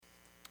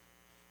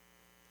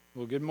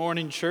Well, good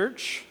morning,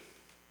 church.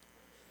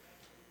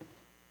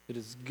 It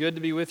is good to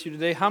be with you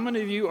today. How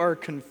many of you are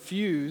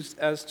confused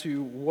as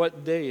to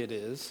what day it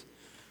is?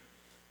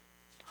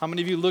 How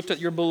many of you looked at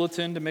your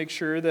bulletin to make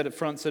sure that it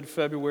front said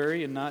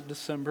February and not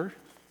December?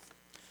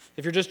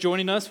 If you're just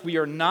joining us, we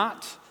are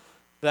not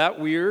that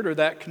weird or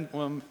that,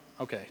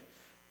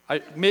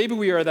 maybe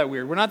we are that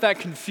weird. We're not that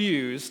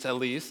confused, at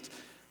least.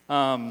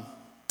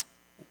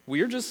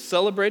 We are just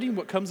celebrating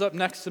what comes up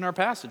next in our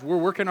passage. We're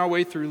working our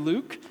way through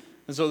Luke.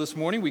 And so this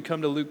morning we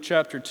come to Luke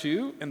chapter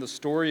 2 and the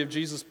story of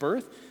Jesus'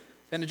 birth.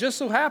 And it just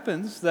so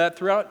happens that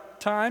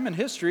throughout time and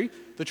history,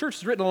 the church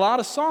has written a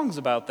lot of songs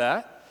about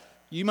that.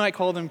 You might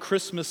call them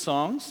Christmas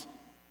songs.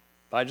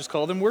 I just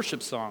call them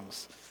worship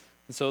songs.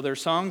 And so they're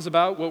songs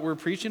about what we're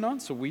preaching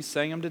on, so we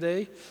sang them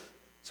today.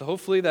 So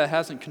hopefully that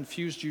hasn't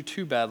confused you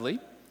too badly.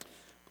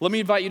 Let me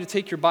invite you to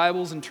take your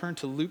Bibles and turn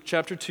to Luke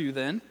chapter 2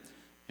 then.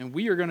 And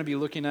we are going to be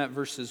looking at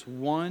verses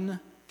 1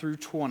 through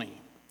 20.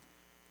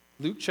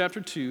 Luke chapter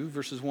 2,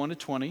 verses 1 to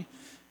 20.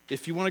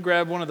 If you want to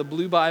grab one of the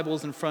blue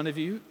Bibles in front of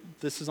you,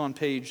 this is on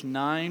page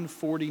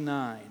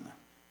 949.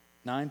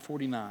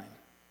 949.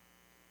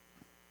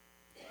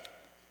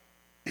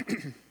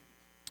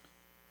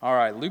 All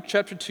right, Luke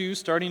chapter 2,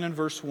 starting in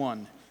verse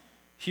 1.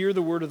 Hear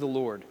the word of the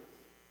Lord.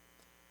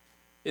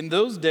 In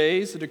those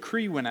days, a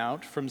decree went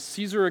out from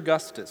Caesar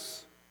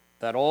Augustus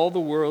that all the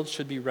world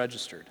should be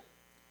registered.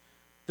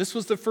 This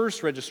was the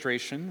first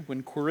registration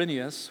when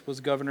Quirinius was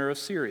governor of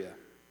Syria.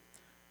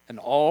 And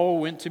all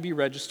went to be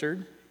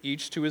registered,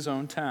 each to his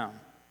own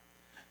town.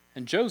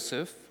 And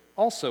Joseph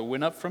also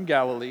went up from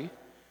Galilee,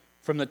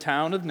 from the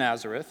town of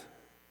Nazareth,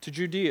 to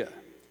Judea,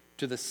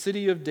 to the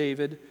city of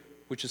David,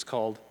 which is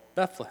called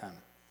Bethlehem,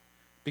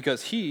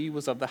 because he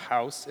was of the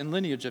house and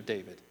lineage of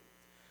David,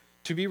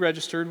 to be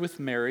registered with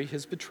Mary,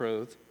 his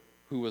betrothed,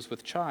 who was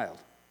with child.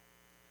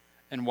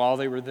 And while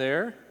they were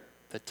there,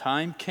 the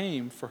time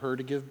came for her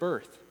to give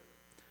birth.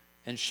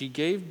 And she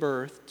gave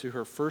birth to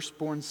her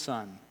firstborn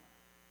son,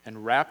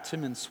 and wrapped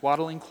him in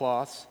swaddling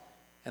cloths,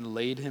 and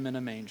laid him in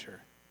a manger,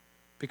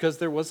 because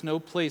there was no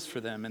place for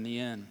them in the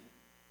inn.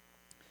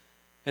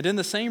 And in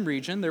the same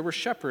region there were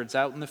shepherds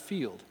out in the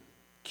field,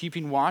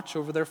 keeping watch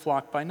over their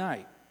flock by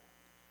night.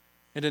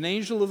 And an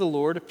angel of the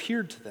Lord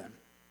appeared to them,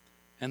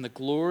 and the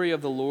glory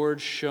of the Lord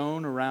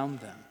shone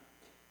around them,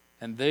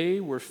 and they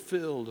were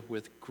filled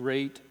with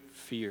great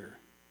fear.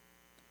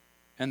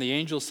 And the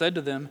angel said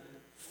to them,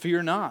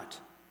 "Fear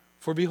not,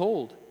 for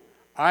behold,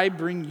 I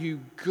bring you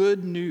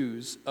good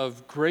news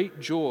of great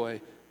joy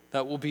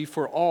that will be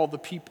for all the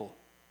people.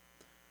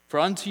 For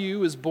unto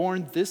you is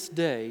born this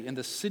day in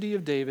the city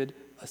of David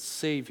a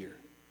Savior,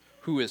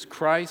 who is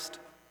Christ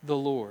the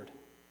Lord.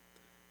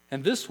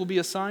 And this will be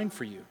a sign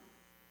for you.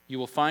 You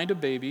will find a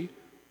baby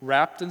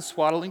wrapped in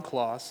swaddling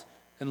cloths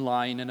and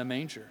lying in a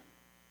manger."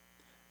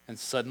 And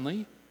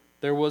suddenly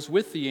there was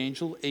with the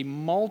angel a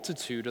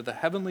multitude of the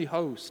heavenly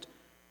host,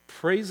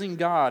 praising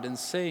God and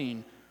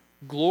saying,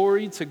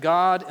 "Glory to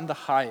God in the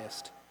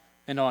highest,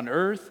 and on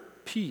earth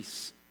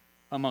peace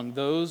among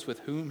those with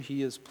whom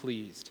he is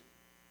pleased."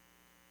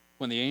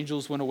 When the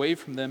angels went away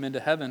from them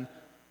into heaven,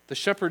 the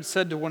shepherds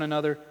said to one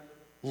another,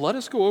 "Let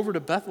us go over to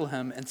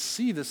Bethlehem and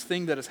see this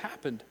thing that has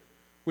happened,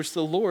 which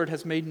the Lord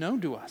has made known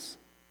to us."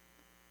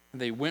 And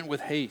they went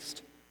with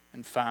haste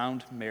and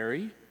found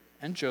Mary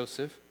and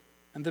Joseph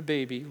and the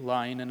baby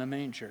lying in a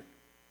manger.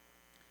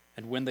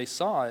 And when they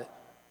saw it,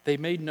 they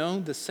made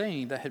known the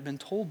saying that had been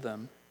told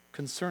them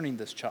concerning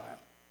this child.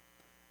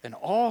 And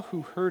all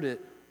who heard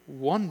it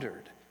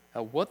wondered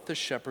at what the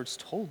shepherds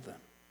told them.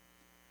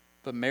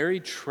 But Mary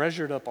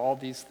treasured up all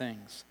these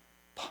things,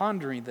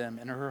 pondering them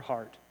in her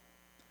heart.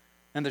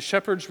 And the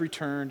shepherds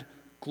returned,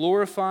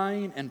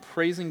 glorifying and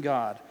praising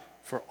God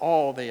for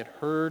all they had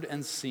heard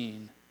and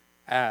seen,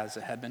 as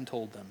it had been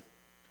told them.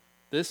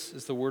 This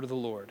is the word of the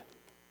Lord.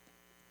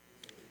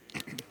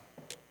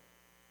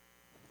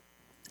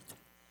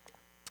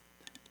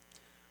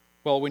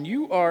 Well, when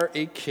you are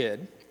a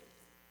kid,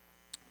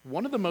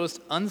 one of the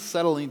most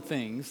unsettling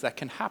things that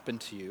can happen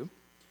to you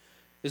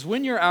is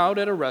when you're out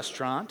at a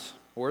restaurant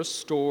or a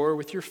store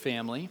with your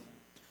family,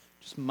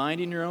 just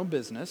minding your own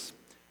business,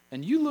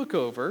 and you look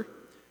over,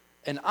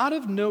 and out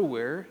of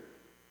nowhere,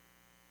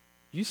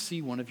 you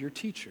see one of your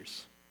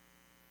teachers.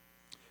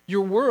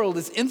 Your world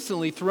is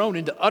instantly thrown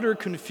into utter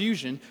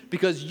confusion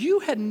because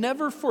you had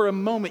never for a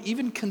moment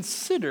even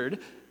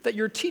considered that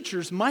your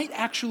teachers might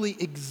actually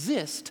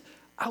exist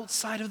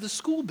outside of the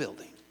school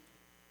building.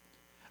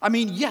 I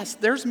mean, yes,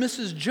 there's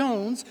Mrs.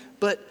 Jones,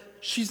 but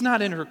she's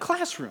not in her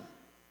classroom.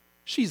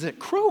 She's at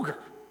Kroger.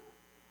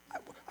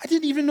 I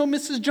didn't even know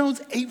Mrs. Jones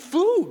ate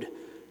food.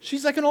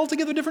 She's like an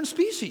altogether different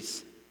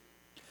species.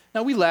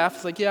 Now, we laugh.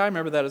 It's like, yeah, I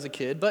remember that as a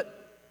kid,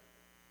 but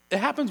it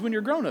happens when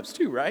you're grown-ups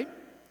too, right?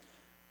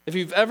 If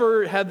you've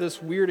ever had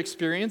this weird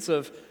experience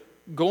of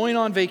going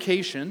on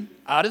vacation,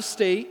 out of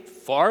state,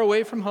 far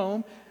away from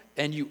home,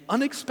 and you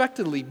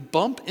unexpectedly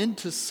bump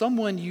into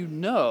someone you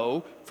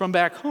know from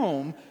back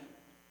home,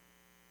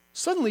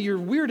 suddenly you're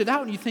weirded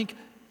out and you think,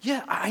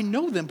 yeah, I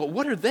know them, but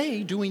what are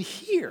they doing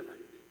here?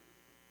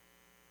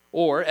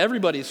 Or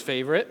everybody's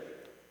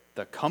favorite,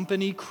 the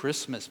company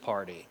Christmas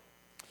party.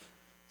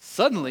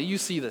 Suddenly, you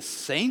see the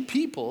same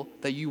people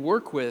that you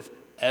work with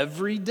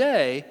every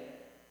day,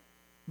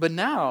 but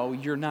now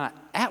you're not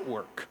at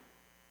work.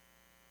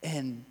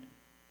 And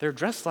they're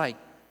dressed like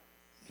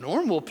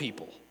normal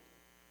people.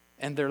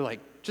 And they're like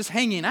just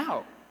hanging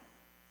out.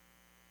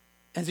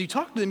 As you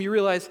talk to them, you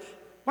realize,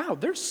 wow,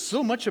 there's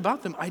so much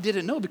about them I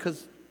didn't know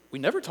because we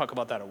never talk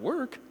about that at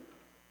work.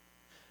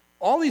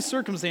 All these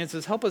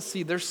circumstances help us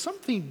see there's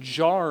something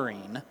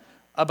jarring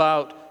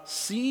about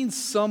seeing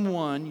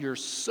someone you're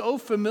so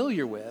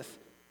familiar with,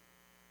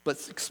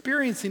 but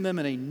experiencing them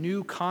in a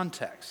new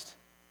context.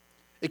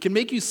 It can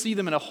make you see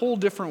them in a whole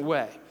different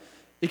way.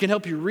 It can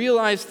help you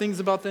realize things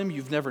about them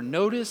you've never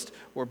noticed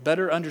or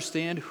better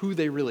understand who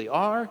they really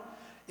are.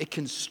 It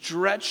can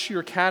stretch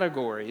your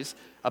categories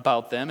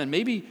about them and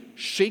maybe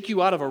shake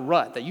you out of a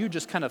rut that you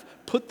just kind of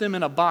put them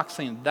in a box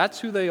saying that's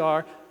who they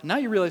are. And now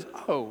you realize,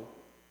 oh,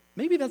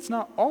 maybe that's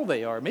not all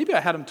they are. Maybe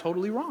I had them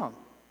totally wrong.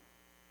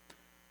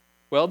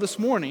 Well, this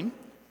morning,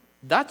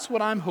 that's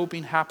what I'm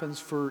hoping happens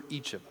for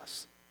each of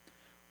us.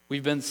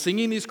 We've been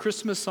singing these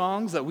Christmas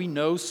songs that we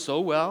know so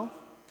well,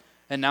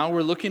 and now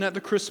we're looking at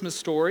the Christmas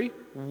story,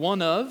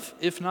 one of,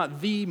 if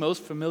not the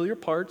most familiar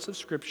parts of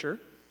Scripture.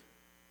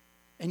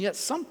 And yet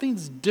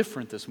something's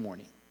different this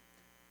morning.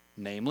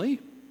 Namely,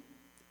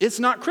 it's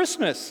not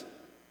Christmas.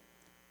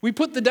 We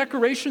put the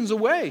decorations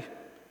away.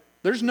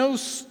 There's no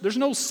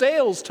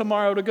sales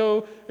tomorrow to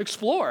go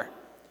explore.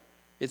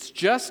 It's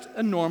just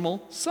a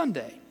normal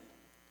Sunday.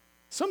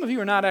 Some of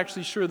you are not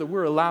actually sure that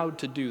we're allowed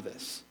to do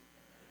this.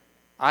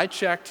 I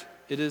checked,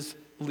 it is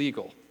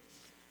legal.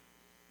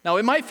 Now,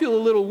 it might feel a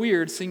little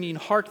weird singing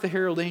Hark the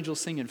Herald Angels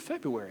Sing in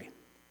February,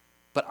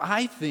 but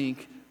I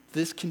think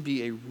this can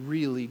be a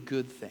really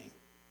good thing.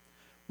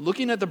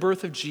 Looking at the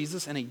birth of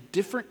Jesus in a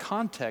different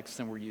context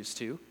than we're used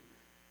to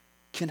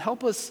can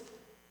help us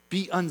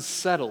be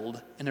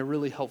unsettled in a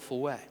really helpful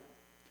way.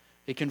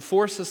 It can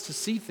force us to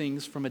see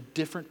things from a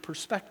different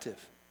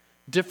perspective,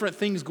 different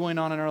things going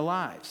on in our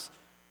lives.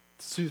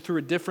 Through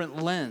a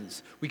different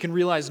lens. We can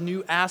realize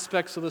new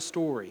aspects of the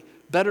story,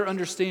 better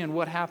understand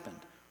what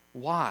happened.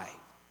 Why?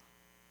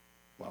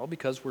 Well,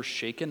 because we're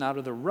shaken out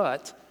of the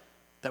rut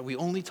that we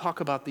only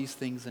talk about these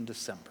things in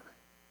December.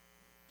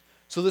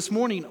 So this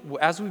morning,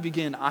 as we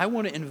begin, I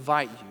want to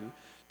invite you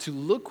to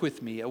look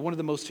with me at one of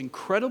the most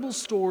incredible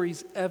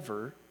stories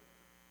ever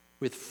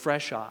with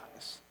fresh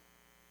eyes.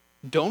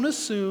 Don't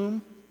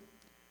assume,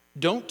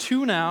 don't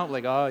tune out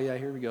like, oh yeah,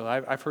 here we go.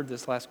 I've heard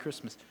this last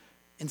Christmas.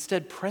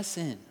 Instead, press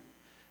in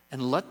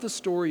and let the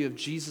story of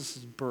Jesus'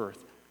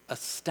 birth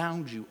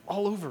astound you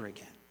all over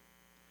again.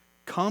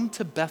 Come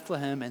to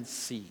Bethlehem and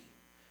see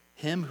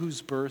him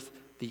whose birth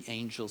the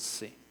angels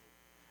sing.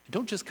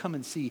 Don't just come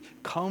and see,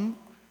 come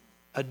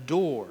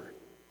adore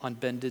on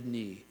bended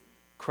knee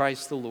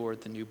Christ the Lord,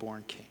 the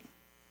newborn King.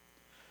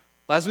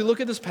 Well, as we look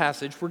at this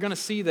passage, we're going to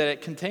see that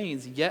it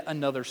contains yet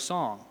another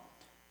song.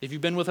 If you've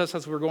been with us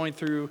as we're going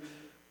through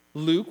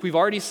Luke, we've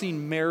already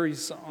seen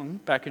Mary's song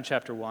back in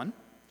chapter 1.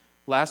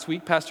 Last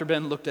week, Pastor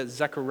Ben looked at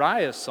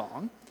Zechariah's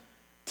song.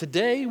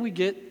 Today, we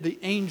get the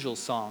angel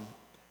song,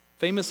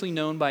 famously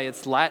known by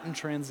its Latin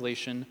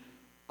translation,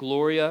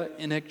 Gloria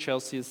in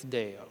Excelsis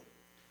Deo.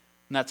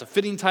 And that's a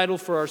fitting title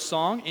for our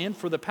song and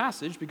for the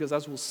passage because,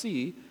 as we'll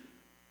see,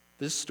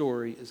 this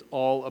story is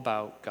all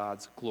about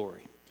God's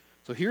glory.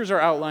 So here's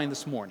our outline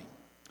this morning.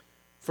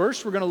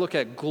 First, we're going to look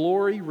at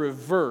glory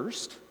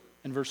reversed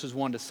in verses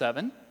 1 to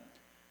 7.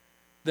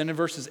 Then in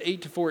verses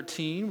 8 to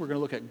 14, we're going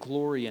to look at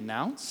glory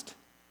announced.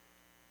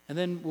 And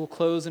then we'll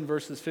close in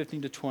verses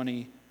 15 to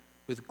 20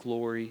 with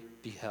glory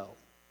beheld.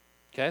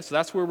 Okay, so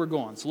that's where we're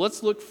going. So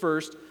let's look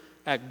first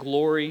at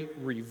glory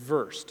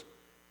reversed.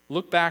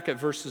 Look back at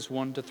verses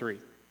 1 to 3.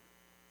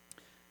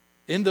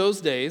 In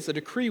those days, a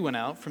decree went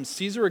out from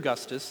Caesar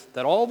Augustus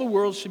that all the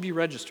world should be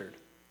registered.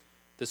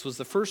 This was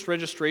the first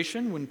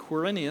registration when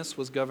Quirinius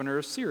was governor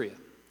of Syria.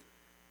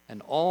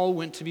 And all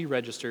went to be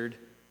registered,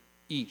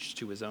 each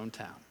to his own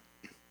town.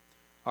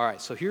 All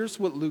right, so here's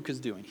what Luke is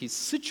doing. He's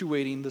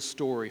situating the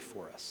story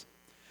for us.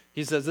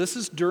 He says this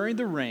is during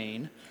the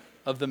reign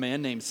of the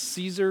man named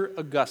Caesar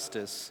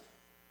Augustus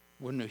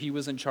when he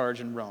was in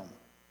charge in Rome.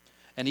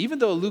 And even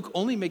though Luke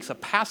only makes a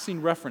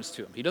passing reference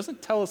to him, he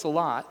doesn't tell us a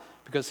lot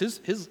because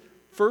his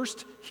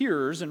first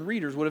hearers and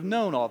readers would have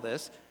known all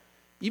this.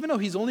 Even though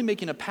he's only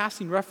making a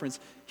passing reference,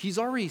 he's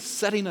already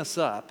setting us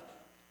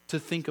up to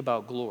think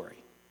about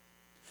glory.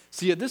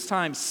 See, at this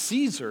time,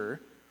 Caesar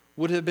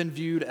would have been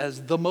viewed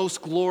as the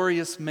most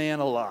glorious man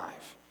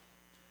alive.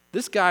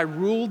 This guy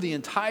ruled the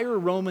entire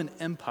Roman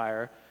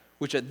Empire,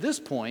 which at this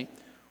point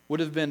would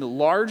have been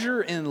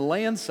larger in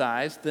land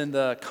size than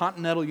the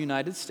continental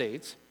United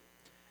States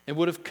and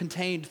would have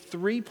contained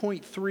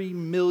 3.3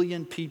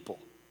 million people.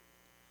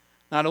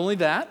 Not only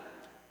that,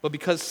 but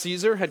because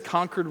Caesar had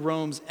conquered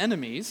Rome's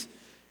enemies,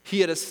 he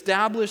had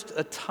established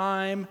a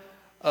time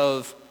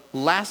of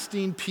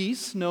lasting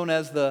peace known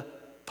as the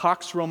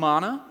Pax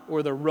Romana,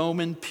 or the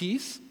Roman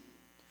peace.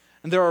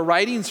 And there are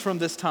writings from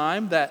this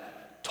time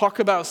that talk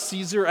about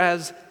Caesar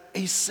as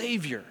a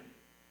Savior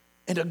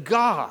and a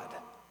God.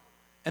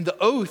 And the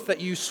oath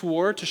that you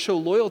swore to show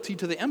loyalty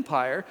to the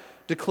empire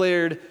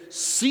declared,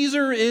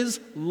 Caesar is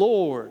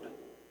Lord.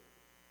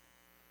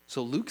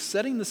 So Luke's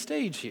setting the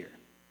stage here.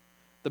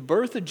 The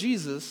birth of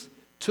Jesus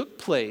took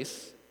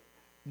place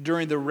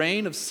during the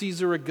reign of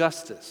Caesar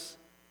Augustus.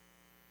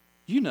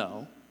 You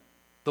know,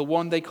 the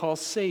one they call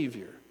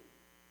Savior,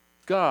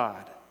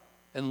 God,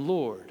 and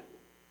Lord.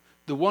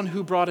 The one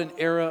who brought an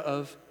era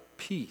of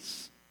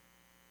peace.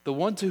 The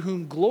one to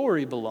whom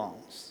glory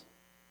belongs.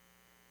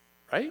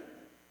 Right?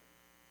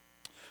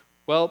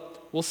 Well,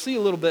 we'll see a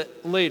little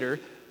bit later,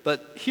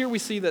 but here we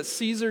see that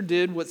Caesar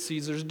did what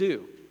Caesars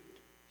do.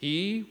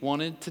 He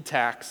wanted to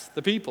tax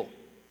the people.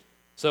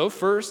 So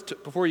first,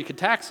 before you could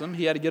tax them,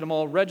 he had to get them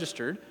all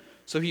registered.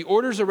 So he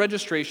orders a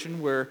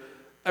registration where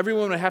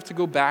everyone would have to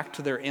go back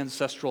to their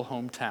ancestral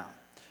hometown.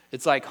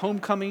 It's like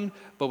homecoming,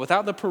 but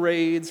without the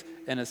parades,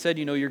 and it said,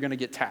 you're going to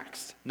get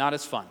taxed. Not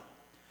as fun.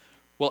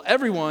 Well,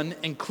 everyone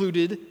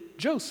included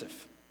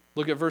Joseph.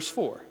 Look at verse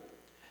 4.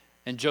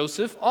 And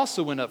Joseph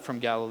also went up from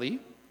Galilee,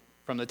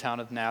 from the town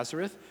of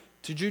Nazareth,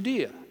 to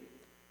Judea,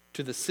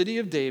 to the city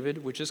of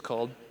David, which is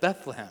called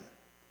Bethlehem.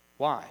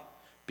 Why?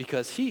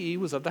 Because he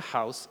was of the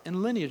house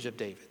and lineage of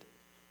David,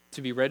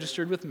 to be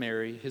registered with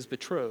Mary, his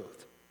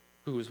betrothed,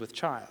 who was with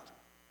child.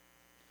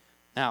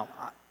 Now,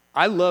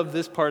 I love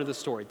this part of the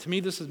story. To me,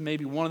 this is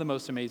maybe one of the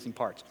most amazing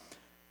parts.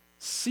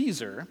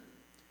 Caesar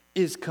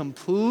is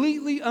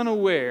completely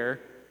unaware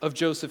of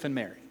Joseph and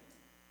Mary.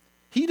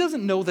 He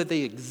doesn't know that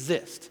they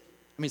exist.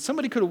 I mean,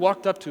 somebody could have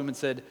walked up to him and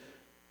said,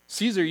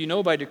 Caesar,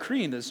 by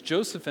decreeing this,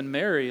 Joseph and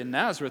Mary in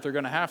Nazareth are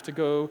going to have to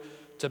go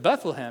to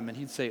Bethlehem. And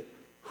he'd say,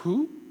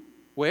 who?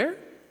 Where?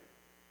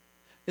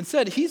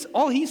 Instead,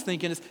 all he's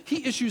thinking is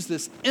he issues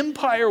this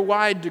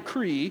empire-wide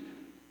decree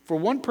for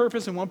one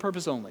purpose and one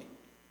purpose only,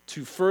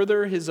 to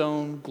further his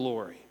own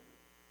glory.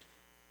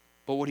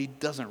 But what he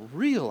doesn't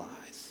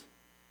realize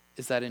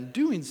is that in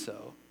doing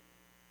so,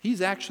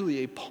 he's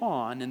actually a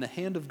pawn in the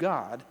hand of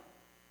God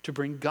to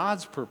bring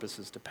God's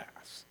purposes to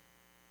pass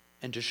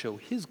and to show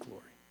his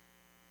glory.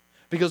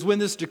 Because when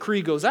this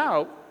decree goes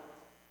out,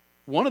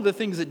 one of the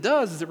things it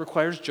does is it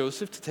requires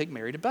Joseph to take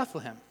Mary to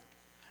Bethlehem.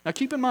 Now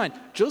keep in mind,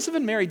 Joseph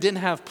and Mary didn't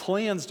have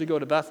plans to go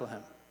to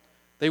Bethlehem.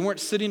 They weren't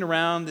sitting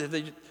around,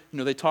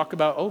 they talk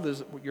about,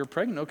 you're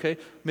pregnant, okay,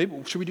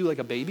 maybe should we do like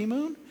a baby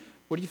moon?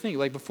 What do you think?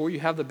 Like before you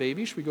have the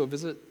baby, should we go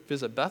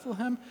visit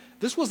Bethlehem?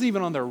 This wasn't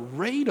even on their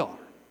radar.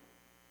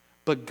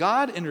 But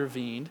God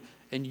intervened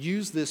and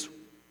used this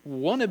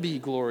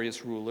wannabe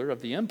glorious ruler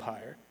of the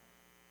empire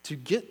to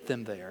get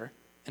them there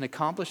and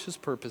accomplish his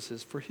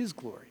purposes for his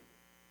glory.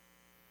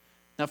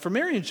 Now for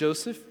Mary and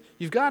Joseph,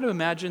 you've got to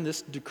imagine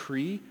this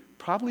decree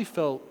probably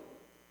felt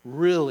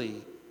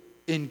really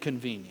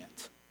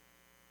inconvenient.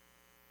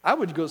 I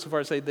would go so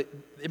far as to say that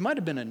it might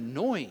have been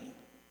annoying.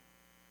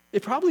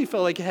 It probably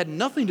felt like it had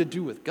nothing to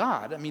do with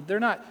God. I mean,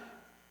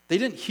 they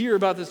didn't hear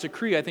about this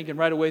decree, I think, and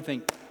right away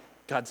think,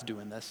 God's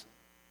doing this.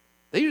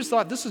 They just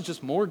thought this is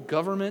just more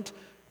government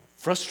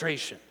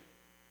frustration.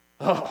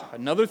 Oh,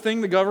 another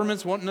thing the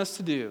government's wanting us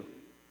to do.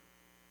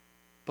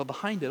 But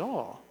behind it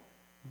all,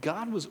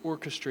 God was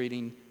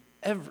orchestrating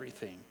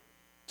everything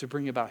to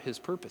bring about his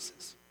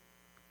purposes.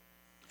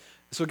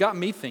 So it got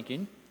me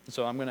thinking,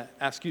 so I'm going to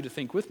ask you to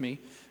think with me,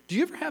 do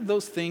you ever have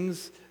those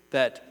things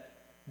that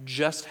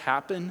just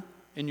happen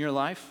in your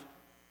life?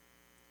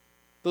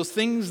 Those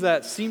things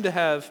that seem to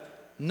have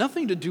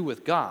nothing to do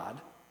with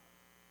God.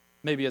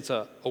 Maybe it's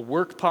a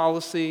work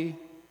policy.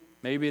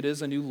 Maybe it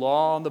is a new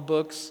law on the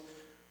books.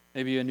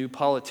 Maybe a new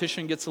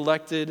politician gets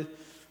elected.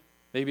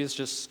 Maybe it's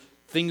just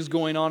things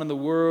going on in the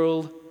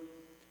world.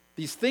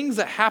 These things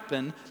that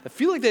happen that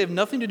feel like they have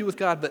nothing to do with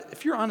God, but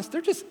if you're honest,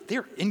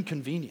 they're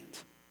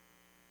inconvenient.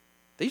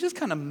 They just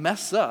kind of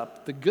mess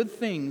up the good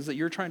things that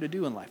you're trying to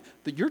do in life.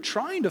 That you're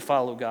trying to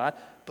follow God,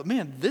 but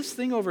man, this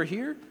thing over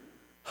here,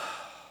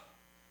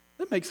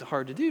 that makes it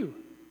hard to do.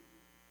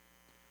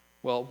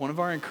 Well, one of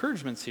our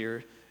encouragements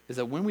here is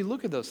that when we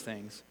look at those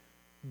things,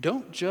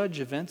 don't judge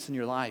events in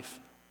your life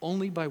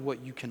only by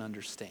what you can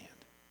understand.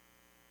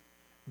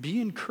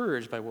 Be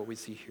encouraged by what we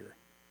see here.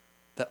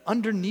 That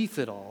underneath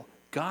it all,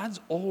 God's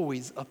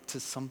always up to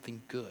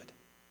something good.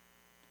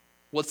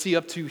 What's he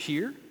up to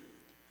here?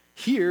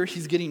 Here,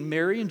 he's getting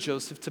Mary and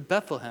Joseph to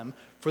Bethlehem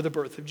for the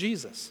birth of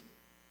Jesus.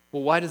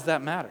 Well, why does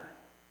that matter?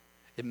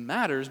 It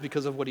matters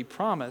because of what he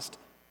promised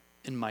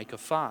in Micah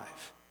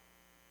 5.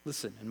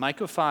 Listen, in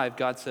Micah 5,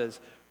 God says,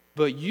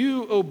 "But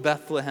you, O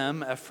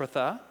Bethlehem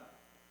Ephrathah,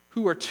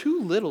 who are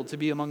too little to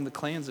be among the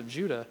clans of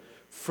Judah,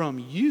 from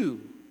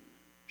you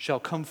shall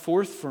come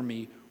forth for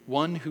me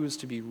one who is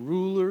to be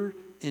ruler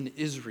in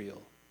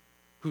Israel,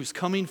 whose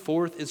coming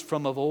forth is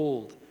from of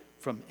old,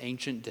 from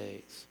ancient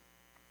days."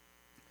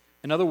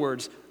 In other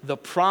words, the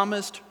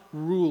promised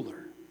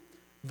ruler,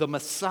 the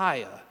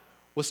Messiah,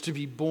 was to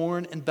be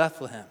born in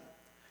Bethlehem.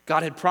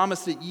 God had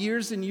promised it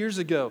years and years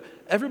ago.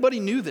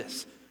 Everybody knew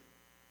this.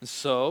 And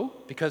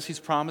so, because he's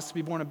promised to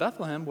be born in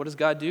Bethlehem, what does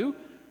God do?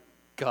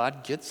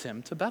 God gets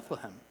him to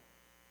Bethlehem.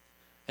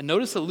 And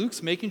notice that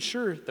Luke's making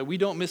sure that we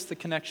don't miss the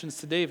connections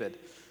to David.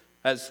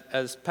 As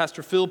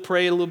Pastor Phil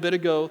prayed a little bit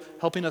ago,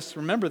 helping us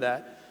remember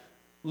that,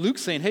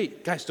 Luke's saying, hey,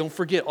 guys, don't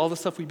forget all the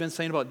stuff we've been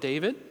saying about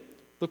David.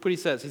 Look what he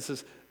says. He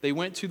says, they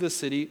went to the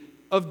city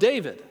of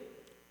David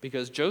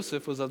because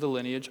Joseph was of the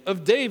lineage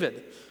of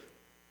David.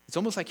 It's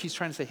almost like he's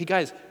trying to say, hey,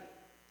 guys,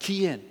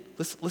 key in.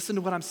 Listen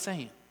to what I'm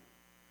saying.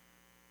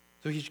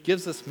 So he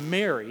gives us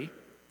Mary,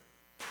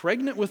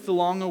 pregnant with the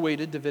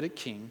long-awaited Davidic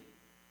king,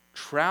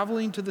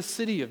 traveling to the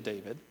city of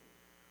David,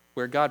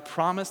 where God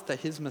promised that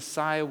his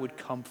Messiah would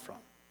come from.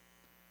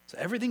 So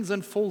everything's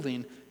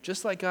unfolding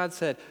just like God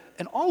said.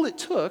 And all it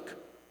took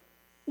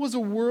was a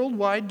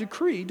worldwide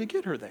decree to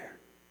get her there.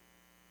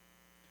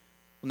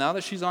 Well, now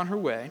that she's on her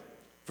way,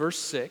 verse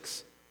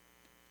 6,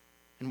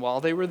 and while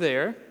they were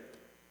there,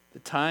 the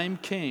time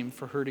came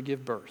for her to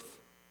give birth.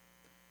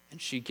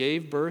 And she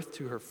gave birth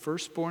to her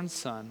firstborn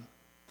son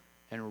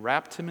and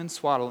wrapped him in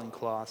swaddling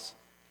cloths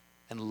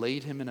and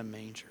laid him in a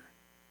manger,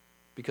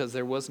 because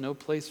there was no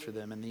place for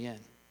them in the inn.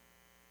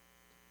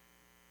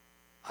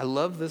 I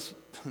love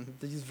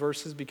these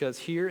verses because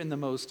here in the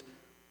most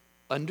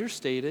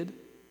understated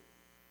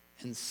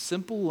and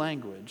simple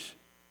language,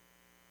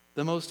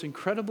 the most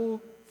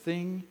incredible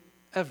thing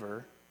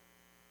ever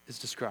is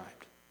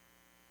described.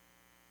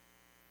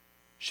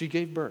 She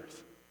gave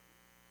birth.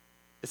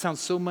 It sounds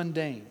so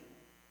mundane,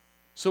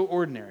 so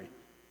ordinary. It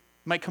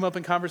might come up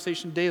in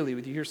conversation daily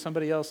with you hear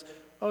somebody else,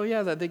 oh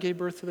yeah, that they gave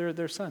birth to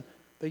their son.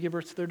 They gave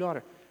birth to their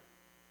daughter.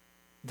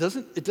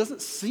 It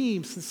doesn't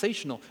seem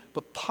sensational,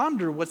 but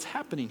ponder what's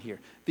happening here.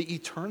 The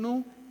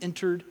eternal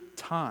entered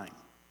time.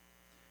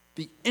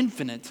 The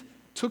infinite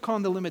took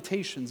on the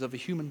limitations of a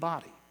human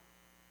body.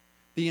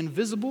 The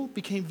invisible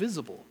became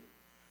visible.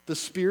 The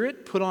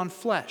Spirit put on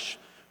flesh.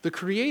 The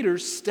Creator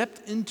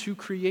stepped into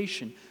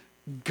creation.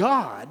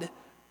 God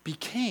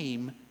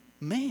became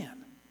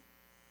man.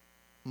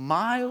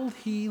 Mild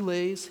he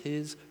lays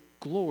his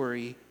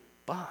glory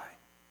by.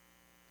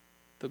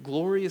 The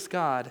glorious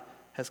God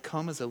has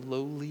come as a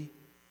lowly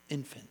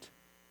infant.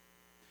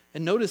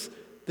 And notice,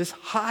 this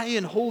high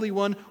and holy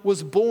one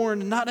was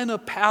born not in a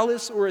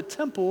palace or a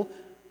temple,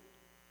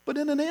 but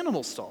in an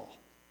animal stall.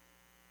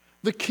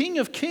 The King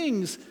of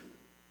Kings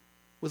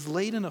was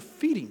laid in a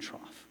feeding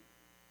trough.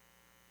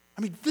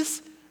 I mean,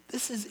 this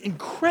is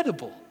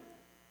incredible.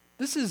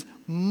 This is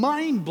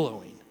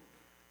mind-blowing.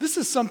 This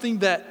is something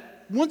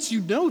that, once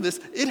you know this,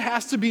 it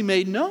has to be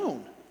made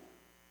known,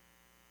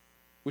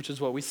 which is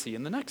what we see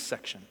in the next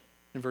section,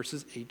 in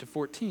verses 8 to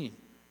 14.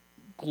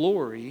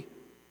 Glory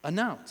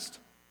announced.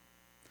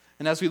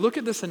 And as we look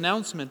at this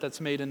announcement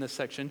that's made in this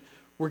section,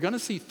 we're going to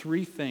see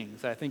three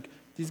things. I think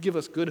these give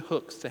us good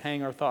hooks to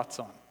hang our thoughts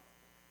on.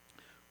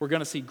 We're going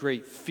to see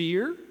great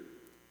fear,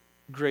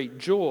 great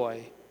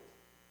joy,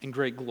 and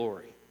great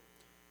glory.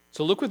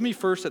 So look with me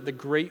first at the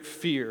great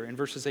fear in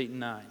verses 8 and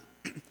 9.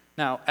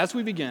 Now, as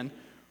we begin,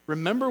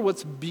 remember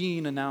what's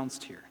being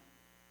announced here.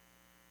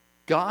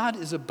 God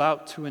is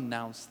about to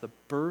announce the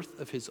birth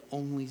of his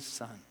only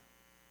Son,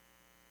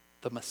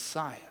 the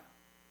Messiah.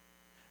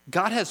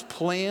 God has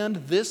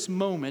planned this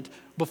moment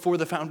before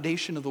the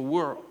foundation of the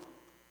world.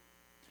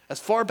 As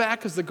far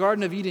back as the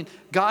Garden of Eden,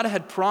 God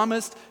had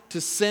promised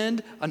to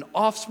send an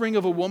offspring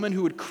of a woman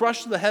who would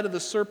crush the head of the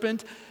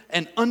serpent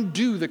and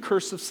undo the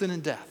curse of sin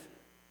and death.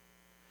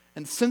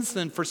 And since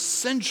then, for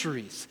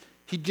centuries,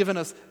 he'd given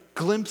us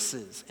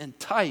glimpses and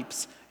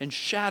types and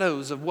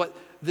shadows of what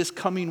this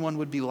coming one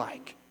would be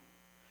like.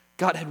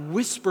 God had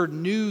whispered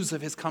news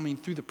of his coming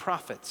through the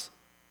prophets.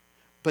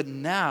 But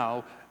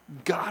now,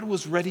 God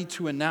was ready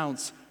to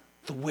announce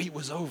the wait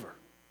was over.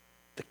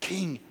 The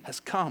King has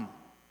come.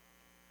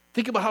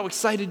 Think about how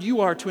excited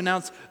you are to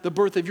announce the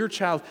birth of your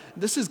child.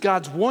 This is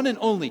God's one and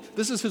only.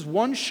 This is his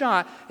one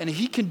shot, and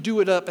he can do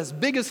it up as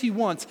big as he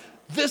wants.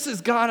 This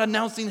is God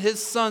announcing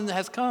his Son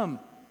has come.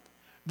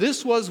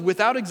 This was,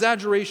 without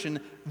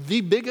exaggeration,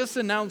 the biggest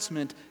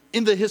announcement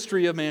in the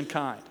history of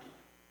mankind.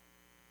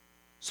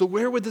 So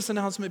where would this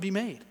announcement be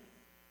made?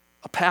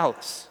 A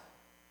palace,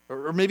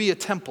 or maybe a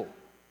temple.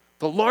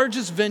 The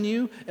largest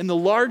venue in the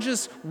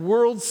largest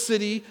world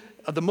city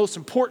of the most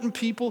important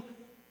people.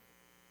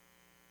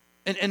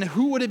 And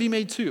who would it be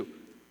made to?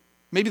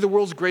 Maybe the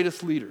world's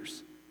greatest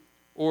leaders,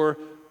 or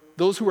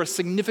those who are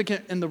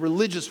significant in the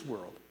religious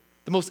world,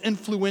 the most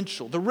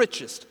influential, the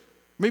richest,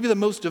 maybe the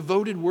most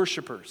devoted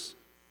worshipers.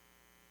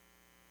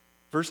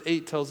 Verse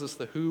 8 tells us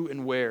the who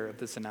and where of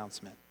this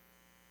announcement.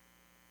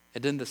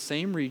 And in the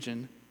same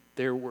region,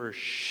 there were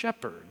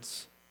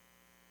shepherds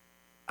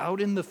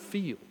out in the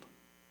field,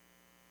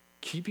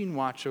 keeping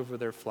watch over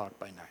their flock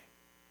by night.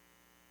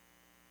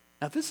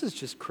 Now, this is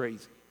just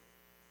crazy.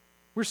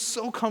 We're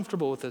so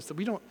comfortable with this that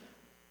we don't,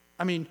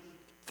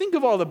 think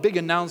of all the big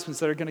announcements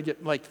that are going to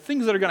get, like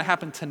things that are going to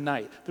happen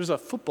tonight. There's a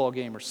football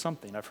game or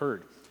something, I've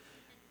heard.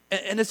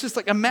 And it's just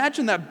like,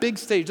 imagine that big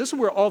stage. This is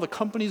where all the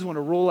companies want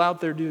to roll out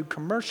their new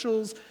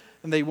commercials,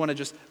 and they want to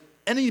just,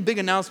 any big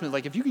announcement,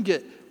 like if you can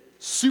get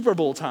Super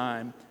Bowl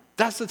time,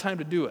 that's the time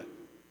to do it.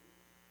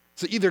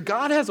 So either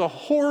God has a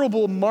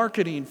horrible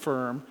marketing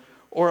firm,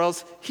 or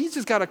else he's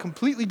just got a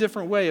completely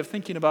different way of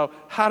thinking about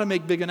how to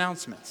make big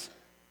announcements.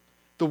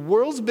 The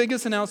world's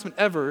biggest announcement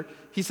ever,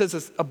 he says,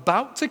 is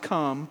about to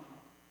come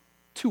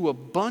to a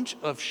bunch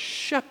of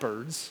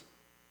shepherds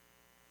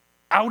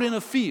out in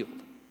a field.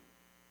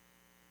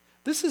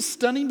 This is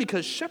stunning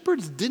because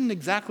shepherds didn't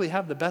exactly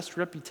have the best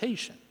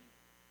reputation.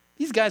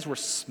 These guys were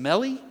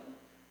smelly,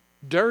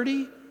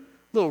 dirty, a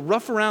little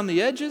rough around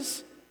the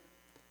edges.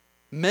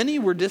 Many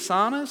were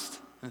dishonest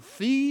and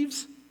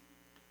thieves.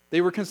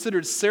 They were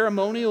considered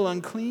ceremonial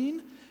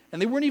unclean,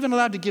 and they weren't even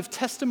allowed to give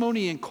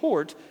testimony in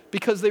court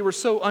because they were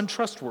so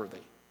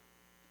untrustworthy.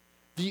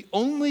 The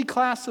only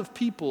class of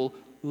people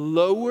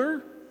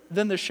lower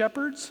than the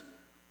shepherds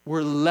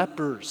were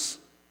lepers.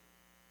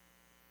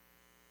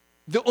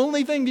 The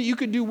only thing that you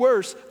could do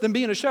worse than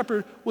being a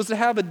shepherd was to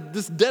have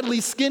this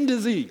deadly skin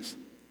disease.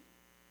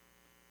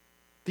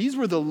 These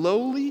were the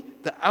lowly,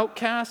 the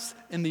outcasts,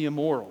 and the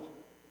immoral,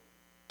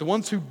 the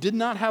ones who did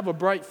not have a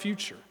bright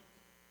future.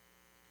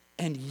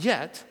 And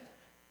yet,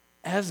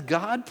 as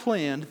God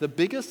planned the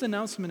biggest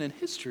announcement in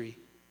history,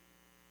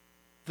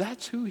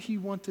 that's who he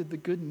wanted the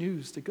good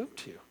news to go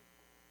to.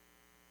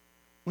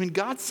 When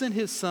God sent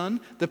his son,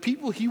 the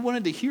people he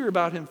wanted to hear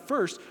about him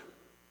first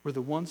were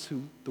the ones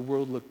who the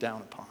world looked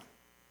down upon.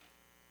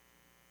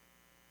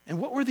 And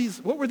what were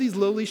these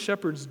lowly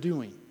shepherds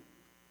doing?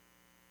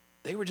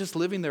 They were just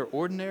living their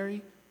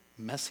ordinary,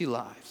 messy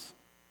lives.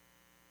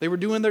 They were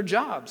doing their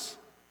jobs,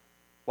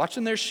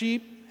 watching their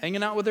sheep,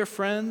 hanging out with their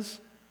friends.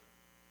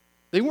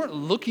 They weren't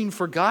looking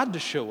for God to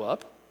show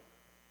up.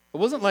 It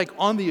wasn't like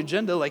on the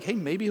agenda, like, hey,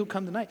 maybe he'll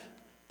come tonight.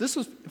 In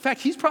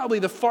fact, he's probably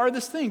the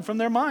farthest thing from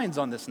their minds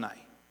on this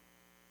night.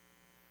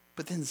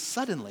 But then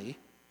suddenly,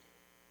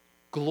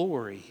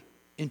 glory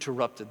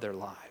interrupted their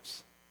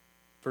lives.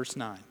 Verse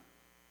 9.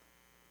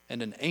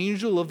 And an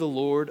angel of the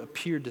Lord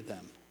appeared to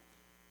them,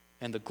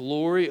 and the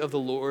glory of the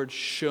Lord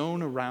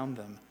shone around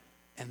them,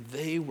 and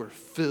they were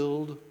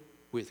filled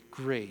with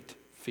great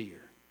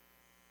fear.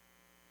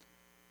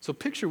 So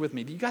picture with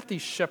me, you got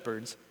these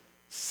shepherds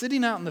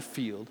sitting out in the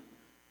field,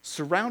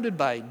 surrounded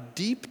by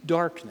deep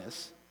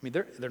darkness. I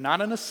mean, they're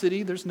not in a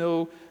city, there's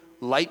no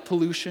light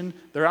pollution.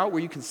 They're out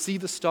where you can see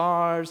the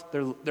stars,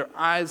 their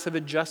eyes have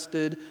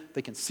adjusted,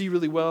 they can see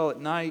really well at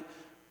night.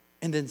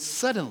 And then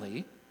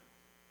suddenly,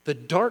 the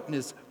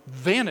darkness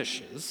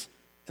vanishes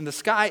and the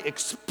sky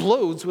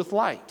explodes with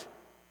light.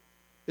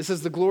 It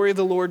says the glory of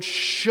the Lord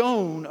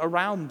shone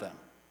around them.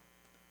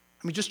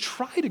 I mean, just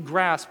try to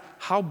grasp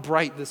how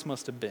bright this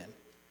must have been.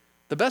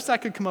 The best I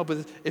could come up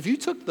with is if you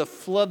took the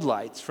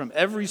floodlights from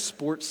every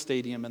sports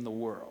stadium in the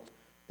world,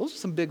 those are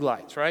some big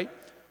lights, right?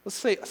 Let's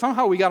say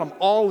somehow we got them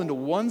all into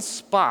one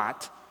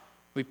spot,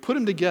 we put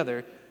them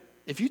together.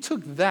 If you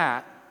took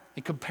that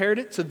and compared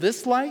it to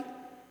this light,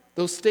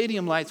 those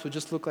stadium lights would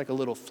just look like a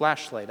little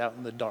flashlight out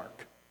in the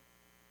dark.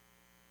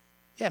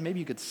 Yeah, maybe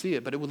you could see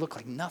it, but it would look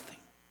like nothing.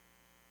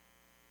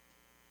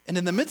 And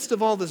in the midst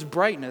of all this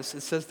brightness, it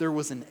says there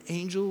was an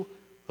angel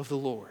of the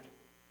Lord.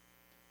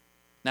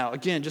 Now,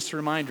 again, just a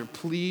reminder,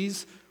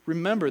 please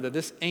remember that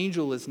this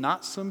angel is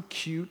not some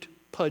cute,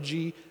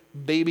 pudgy,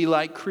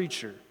 baby-like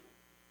creature.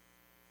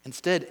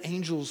 Instead,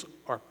 angels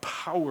are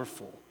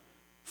powerful,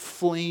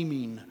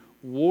 flaming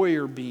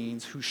warrior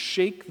beings who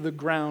shake the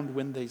ground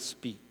when they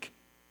speak.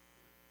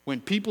 When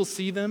people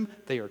see them,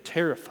 they are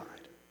terrified.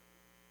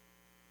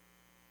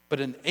 But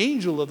an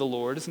angel of the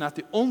Lord is not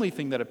the only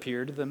thing that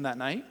appeared to them that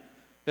night.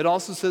 It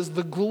also says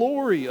the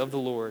glory of the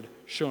Lord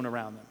shone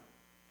around them.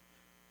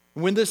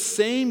 When this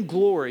same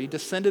glory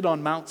descended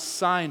on Mount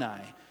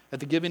Sinai at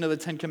the giving of the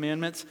Ten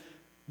Commandments,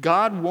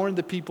 God warned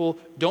the people,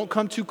 don't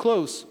come too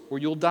close or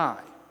you'll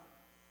die.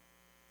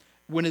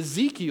 When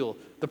Ezekiel,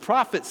 the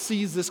prophet,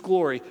 sees this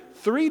glory,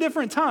 3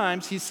 different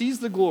times he sees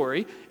the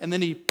glory and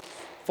then he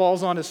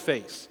falls on his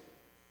face.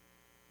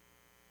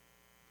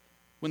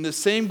 When the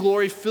same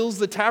glory fills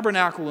the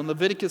tabernacle in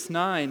Leviticus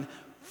 9,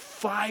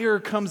 fire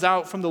comes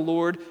out from the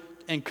Lord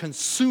and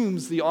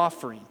consumes the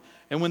offering.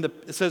 And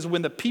it says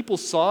when the people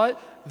saw it,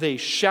 they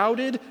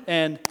shouted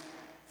and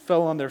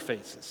fell on their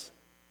faces.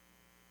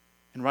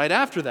 And right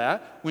after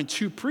that, when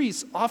 2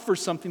 priests offer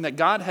something that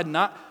God had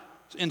not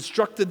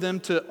instructed them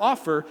to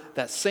offer,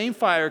 that same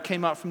fire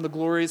came out from the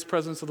glorious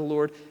presence of the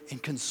Lord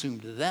and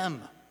consumed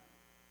them.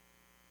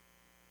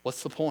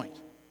 What's the point?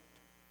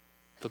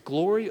 The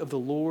glory of the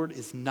Lord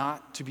is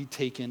not to be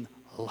taken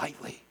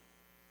lightly.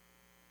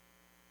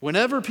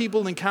 Whenever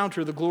people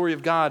encounter the glory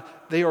of God,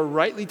 they are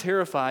rightly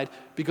terrified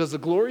because the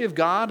glory of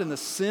God and the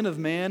sin of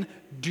man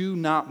do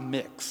not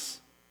mix.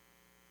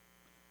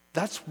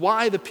 That's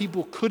why the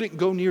people couldn't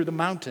go near the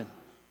mountain.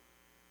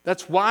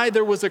 That's why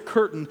there was a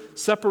curtain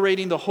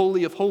separating the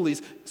Holy of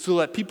Holies so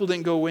that people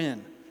didn't go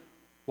in.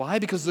 Why?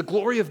 Because the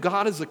glory of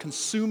God is a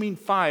consuming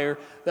fire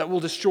that will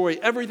destroy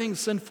everything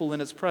sinful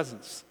in its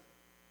presence.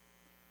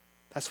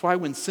 That's why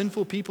when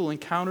sinful people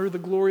encounter the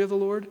glory of the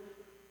Lord,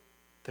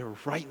 they're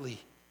rightly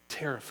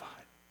terrified.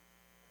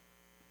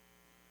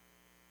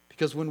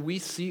 Because when we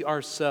see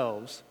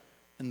ourselves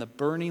in the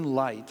burning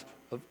light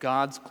of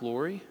God's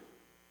glory,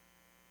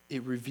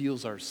 it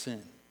reveals our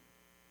sin.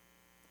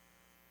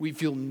 we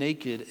feel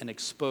naked and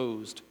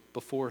exposed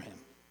before him.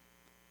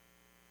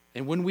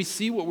 And when we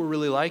see what we're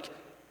really like,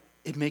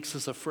 it makes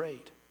us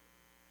afraid.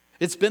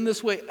 It's been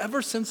this way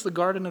ever since the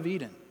Garden of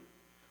Eden.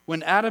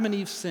 When Adam and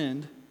Eve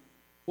sinned,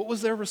 what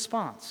was their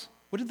response?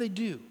 What did they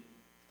do?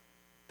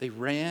 They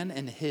ran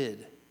and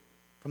hid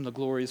from the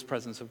glorious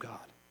presence of God.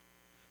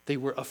 They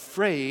were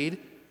afraid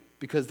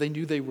because they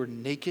knew they were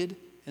naked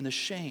and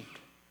ashamed.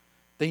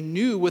 They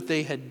knew what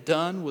they had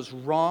done was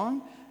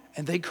wrong,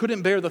 and they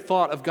couldn't bear the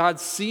thought of God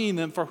seeing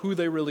them for who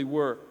they really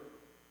were.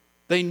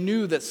 They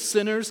knew that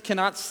sinners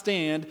cannot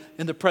stand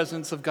in the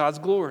presence of God's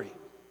glory.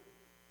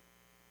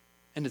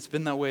 And it's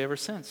been that way ever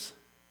since.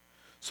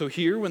 So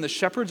here, when the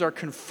shepherds are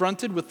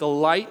confronted with the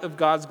light of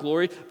God's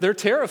glory, they're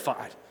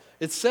terrified.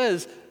 It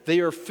says they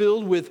are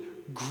filled with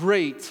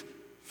great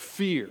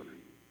fear.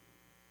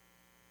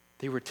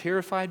 They were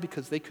terrified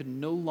because they could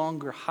no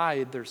longer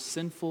hide their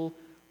sinful,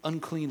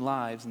 unclean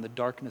lives in the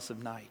darkness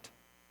of night.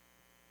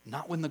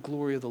 Not when the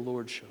glory of the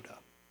Lord showed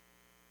up.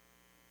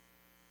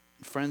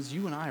 And friends,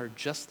 you and I are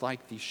just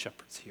like these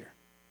shepherds here.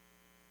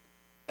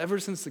 Ever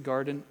since the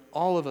garden,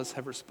 all of us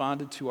have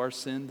responded to our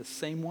sin the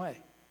same way.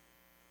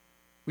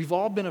 We've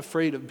all been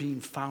afraid of being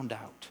found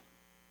out,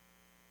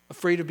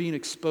 afraid of being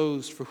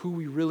exposed for who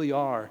we really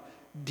are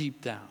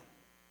deep down.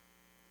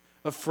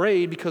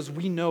 Afraid because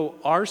we know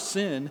our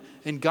sin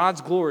and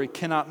God's glory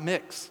cannot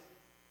mix.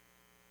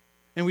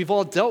 And we've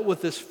all dealt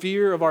with this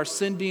fear of our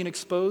sin being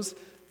exposed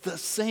the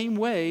same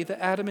way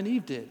that Adam and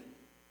Eve did.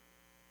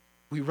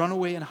 We run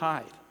away and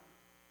hide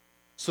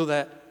so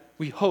that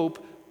we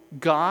hope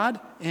God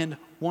and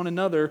one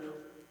another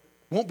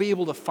won't be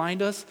able to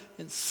find us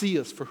and see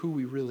us for who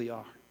we really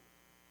are.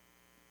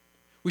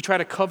 We try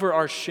to cover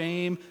our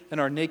shame and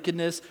our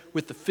nakedness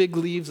with the fig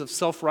leaves of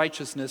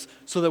self-righteousness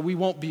so that we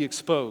won't be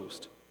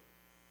exposed.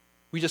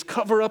 We just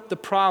cover up the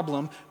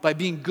problem by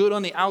being good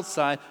on the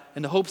outside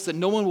in the hopes that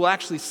no one will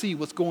actually see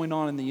what's going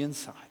on the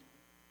inside.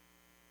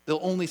 They'll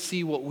only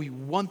see what we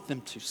want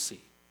them to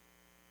see,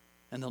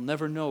 and they'll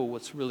never know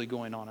what's really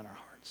going on in our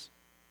hearts.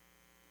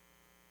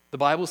 The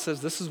Bible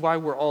says this is why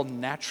we're all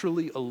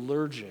naturally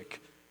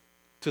allergic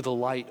to the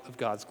light of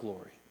God's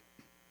glory.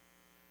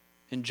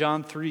 In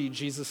John 3,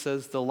 Jesus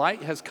says, "The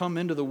light has come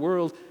into the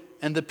world,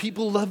 and the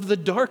people love the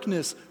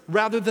darkness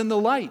rather than the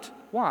light."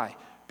 Why?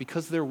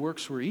 Because their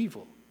works were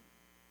evil.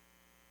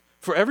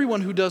 For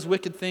everyone who does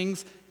wicked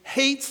things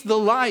hates the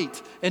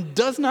light and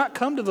does not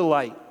come to the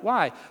light.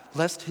 Why?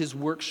 Lest his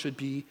work should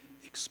be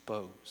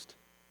exposed.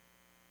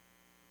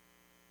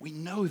 We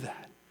know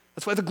that.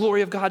 That's why the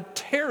glory of God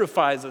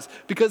terrifies us,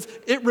 because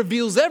it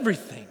reveals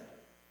everything.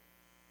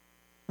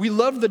 We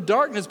love the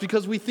darkness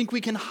because we think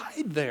we can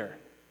hide there,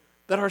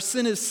 that our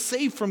sin is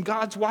safe from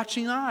God's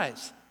watching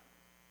eyes.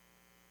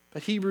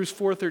 But Hebrews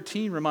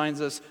 4:13 reminds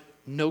us,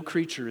 no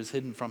creature is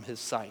hidden from his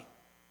sight,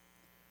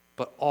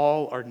 but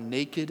all are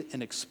naked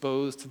and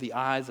exposed to the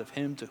eyes of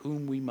him to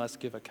whom we must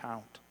give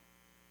account.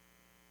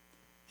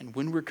 And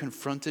when we're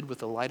confronted with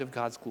the light of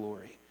God's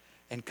glory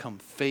and come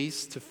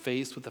face to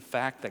face with the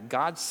fact that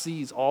God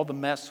sees all the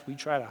mess we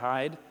try to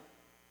hide,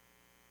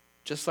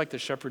 just like the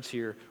shepherds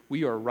here,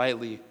 we are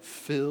rightly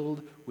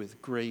filled with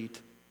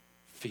great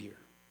fear.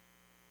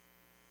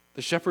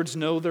 The shepherds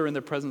know they're in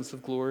the presence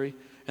of glory,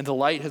 and the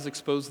light has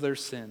exposed their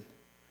sin.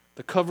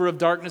 The cover of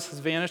darkness has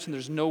vanished, and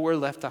there's nowhere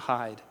left to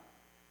hide.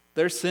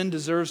 Their sin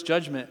deserves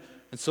judgment,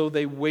 and so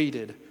they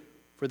waited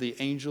for the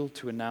angel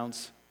to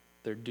announce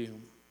their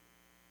doom.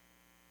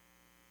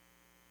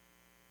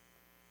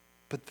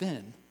 But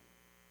then,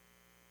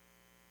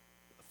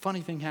 a funny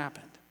thing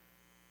happened.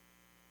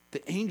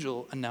 The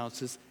angel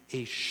announces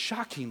a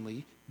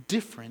shockingly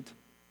different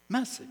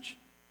message.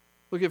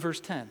 Look at verse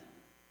 10.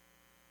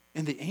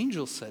 And the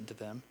angel said to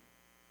them,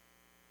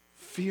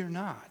 "Fear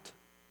not,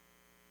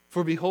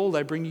 for behold,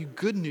 I bring you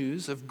good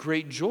news of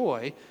great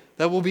joy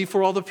that will be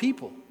for all the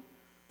people.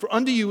 For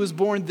unto you is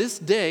born this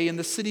day in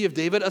the city of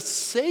David a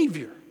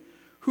Savior,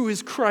 who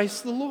is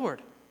Christ the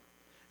Lord.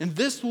 And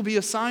this will be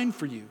a sign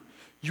for you.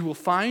 You will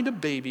find a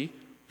baby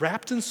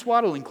wrapped in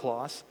swaddling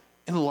cloths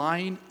and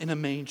lying in a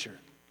manger."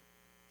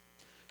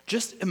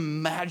 Just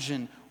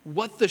imagine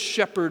what the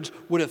shepherds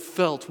would have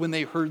felt when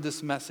they heard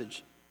this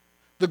message.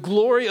 The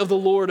glory of the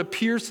Lord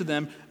appears to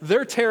them.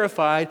 They're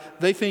terrified.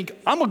 They think,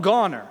 "I'm a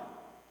goner."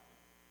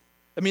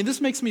 I mean, this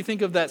makes me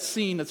think of that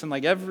scene that's in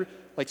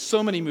like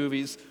so many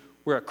movies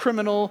where a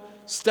criminal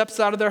steps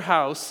out of their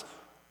house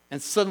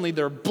and suddenly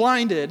they're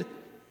blinded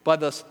by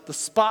the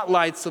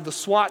spotlights of the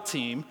SWAT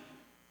team,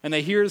 and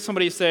they hear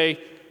somebody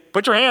say,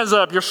 "Put your hands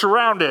up, you're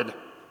surrounded."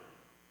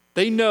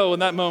 They know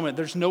in that moment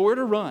there's nowhere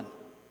to run.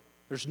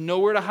 There's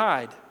nowhere to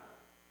hide.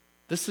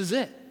 This is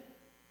it.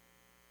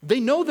 They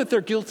know that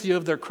they're guilty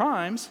of their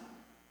crimes,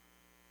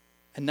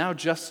 and now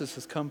justice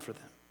has come for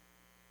them.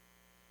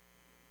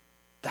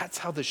 That's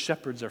how the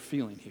shepherds are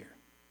feeling here.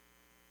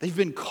 They've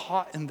been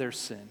caught in their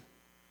sin.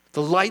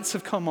 The lights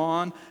have come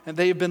on, and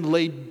they have been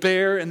laid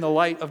bare in the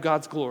light of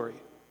God's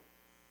glory.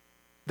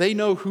 They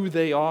know who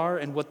they are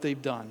and what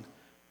they've done,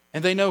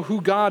 and they know who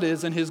God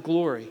is and his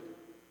glory.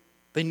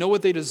 They know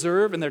what they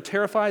deserve, and they're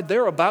terrified.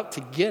 They're about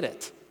to get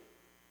it.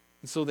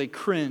 And so they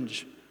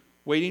cringe,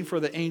 waiting for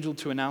the angel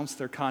to announce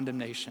their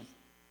condemnation.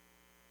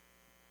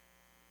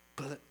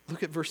 But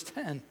look at verse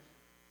 10.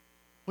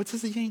 What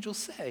does the angel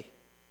say?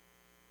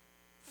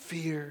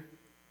 Fear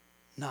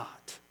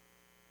not.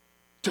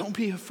 Don't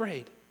be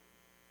afraid.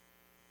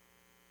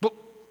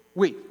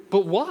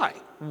 But why?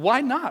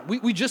 Why not?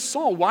 We just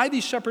saw why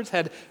these shepherds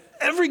had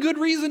every good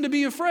reason to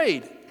be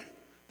afraid.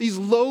 These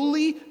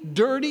lowly,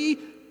 dirty,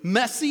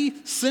 messy,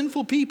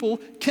 sinful people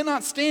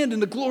cannot stand in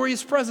the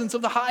glorious presence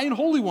of the high and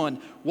holy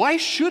one. Why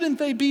shouldn't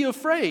they be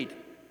afraid?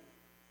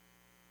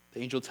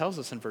 The angel tells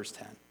us in verse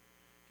 10.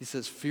 He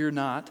says, fear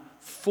not,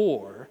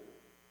 for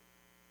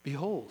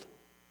behold,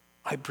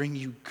 I bring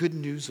you good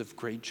news of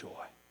great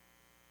joy.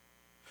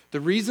 The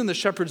reason the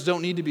shepherds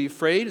don't need to be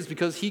afraid is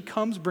because he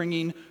comes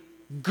bringing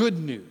good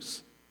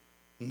news.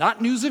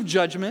 Not news of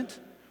judgment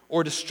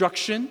or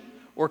destruction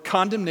or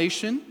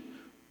condemnation.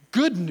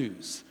 Good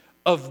news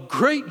of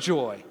great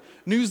joy.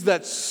 News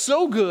that's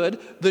so good,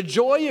 the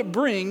joy it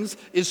brings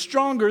is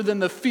stronger than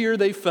the fear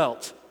they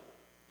felt.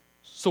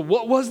 So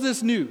what was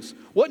this news?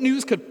 What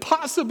news could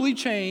possibly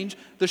change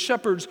the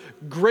shepherds'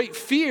 great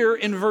fear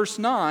in verse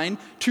 9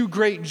 to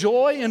great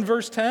joy in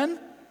verse 10?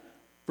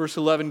 Verse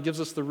 11 gives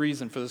us the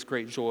reason for this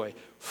great joy.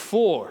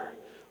 For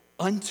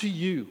unto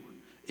you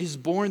is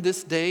born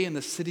this day in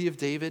the city of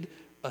David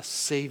a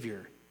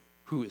Savior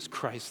who is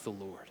Christ the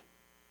Lord.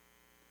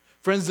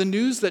 Friends, the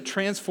news that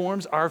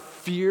transforms our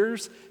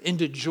fears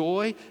into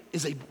joy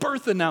is a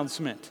birth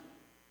announcement.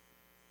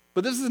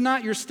 But this is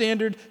not your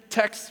standard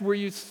text where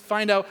you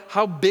find out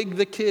how big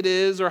the kid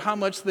is or how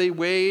much they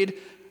weighed,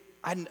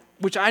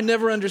 which I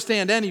never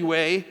understand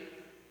anyway.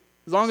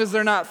 As long as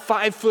they're not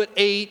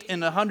 5'8"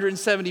 and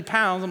 170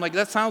 pounds, I'm like,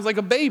 that sounds like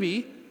a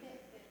baby.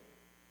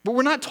 But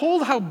we're not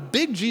told how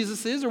big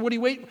Jesus is or what he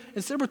weighed.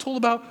 Instead, we're told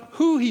about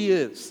who he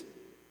is.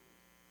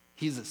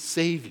 He's a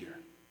Savior.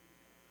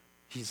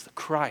 He's the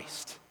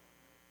Christ.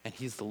 And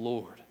he's the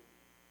Lord.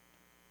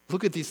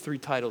 Look at these three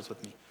titles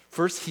with me.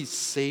 First, he's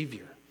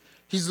Savior.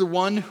 He's the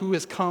one who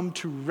has come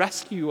to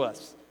rescue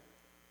us.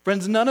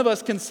 Friends, none of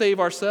us can save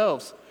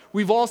ourselves.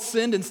 We've all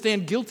sinned and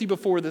stand guilty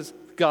before this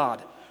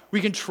God.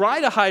 We can try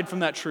to hide from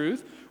that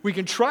truth. We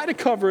can try to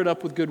cover it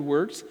up with good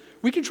works.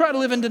 We can try to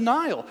live in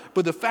denial.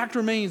 But the fact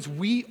remains,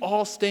 we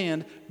all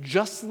stand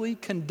justly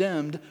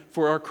condemned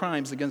for our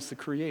crimes against the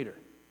Creator.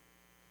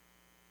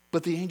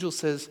 But the angel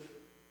says,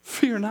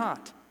 fear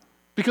not,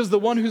 because the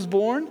one who's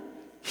born,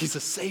 he's a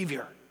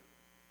Savior.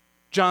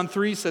 John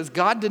 3 says,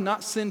 God did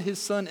not send his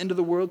Son into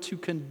the world to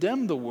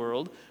condemn the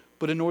world,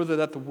 but in order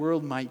that the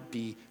world might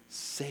be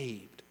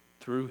saved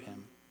through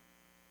him.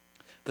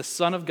 The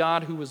Son of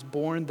God who was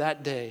born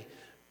that day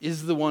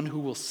is the one who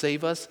will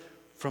save us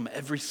from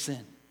every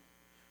sin,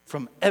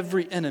 from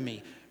every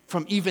enemy,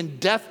 from even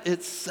death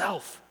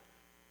itself.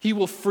 He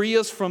will free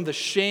us from the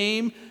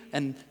shame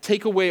and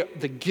take away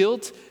the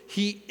guilt.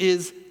 He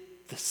is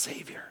the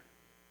Savior.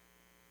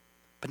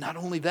 But not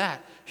only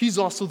that, he's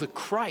also the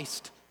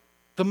Christ,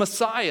 the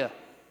Messiah,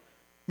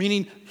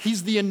 meaning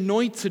he's the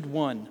anointed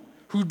one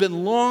who'd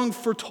been long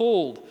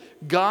foretold,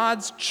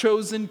 God's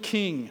chosen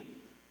king.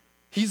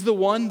 He's the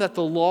one that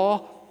the law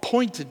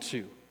pointed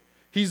to.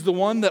 He's the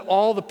one that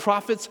all the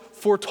prophets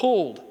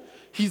foretold.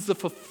 He's the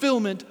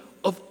fulfillment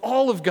of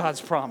all of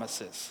God's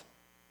promises.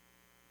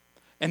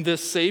 And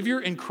this Savior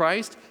in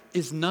Christ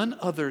is none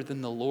other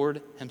than the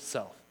Lord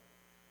himself.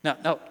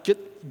 Now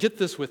get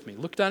this with me.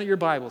 Look down at your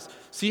Bibles.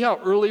 See how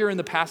earlier in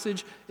the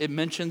passage it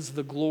mentions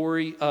the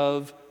glory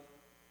of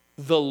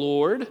the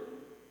Lord?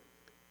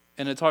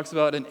 And it talks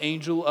about an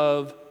angel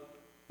of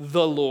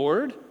the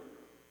Lord.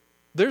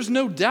 There's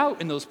no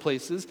doubt in those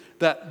places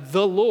that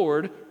the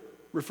Lord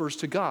refers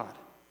to God,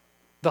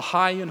 the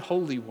high and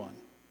holy one.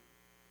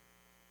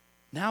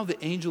 Now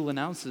the angel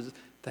announces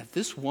that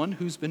this one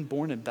who's been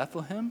born in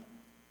Bethlehem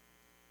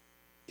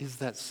is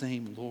that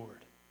same Lord.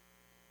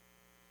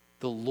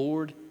 The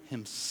Lord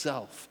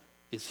himself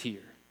is here,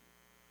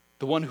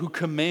 the one who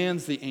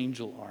commands the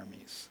angel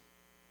armies.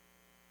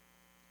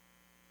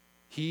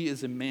 He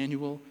is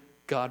Emmanuel,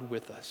 God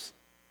with us.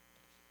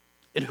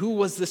 And who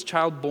was this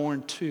child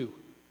born to?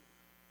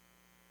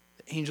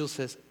 The angel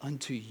says,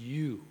 unto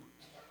you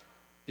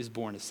is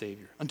born a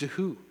Savior. Unto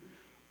who?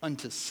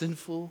 Unto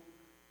sinful,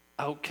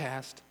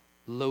 outcast,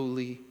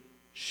 lowly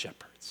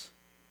shepherds.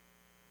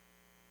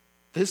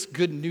 This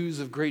good news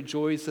of great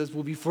joy, he says,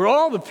 will be for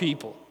all the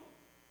people.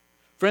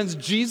 Friends,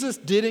 Jesus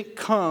didn't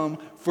come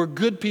for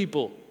good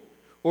people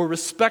or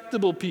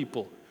respectable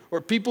people or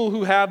people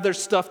who have their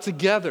stuff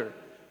together.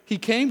 He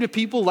came to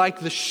people like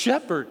the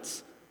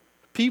shepherds,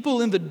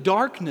 people in the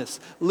darkness,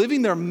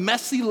 living their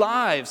messy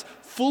lives,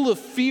 full of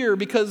fear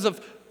because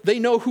of they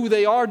know who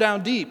they are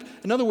down deep.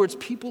 In other words,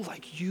 people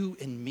like you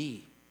and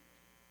me.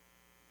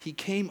 He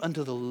came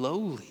unto the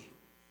lowly.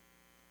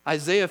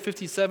 Isaiah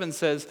 57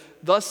 says,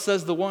 thus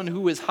says the one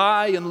who is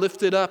high and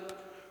lifted up,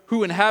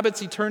 who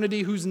inhabits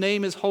eternity, whose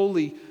name is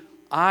holy.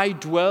 I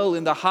dwell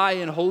in the high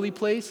and holy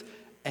place,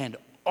 and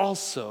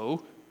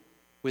also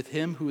with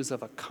him who is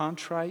of a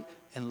contrite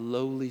and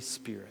lowly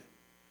spirit,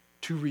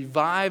 to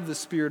revive the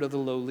spirit of the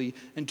lowly,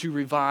 and to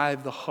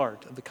revive the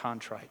heart of the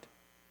contrite.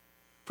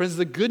 Friends,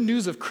 the good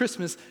news of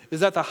Christmas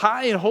is that the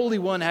high and holy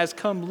one has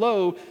come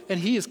low, and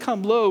he has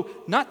come low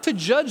not to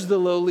judge the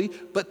lowly,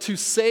 but to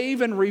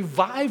save and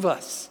revive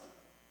us.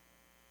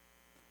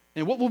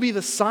 And what will be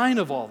the sign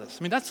of all this?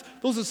 I mean,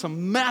 those are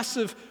some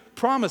massive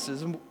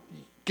promises. And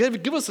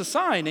give us a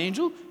sign,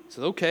 angel. He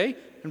says, okay.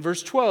 In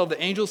verse 12,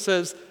 the angel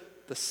says,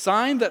 the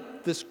sign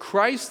that this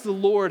Christ the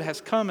Lord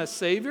has come as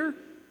Savior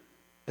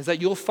is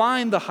that you'll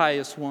find the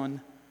highest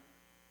one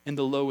in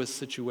the lowest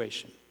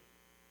situation.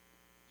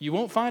 You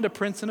won't find a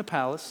prince in a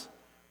palace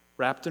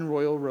wrapped in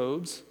royal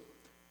robes.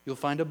 You'll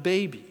find a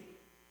baby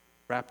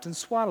wrapped in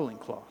swaddling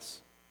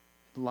cloths,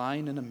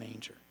 lying in a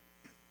manger.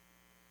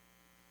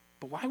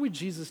 But why would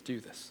Jesus do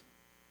this?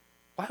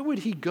 Why would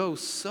he go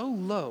so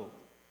low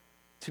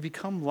to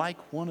become like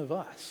one of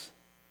us?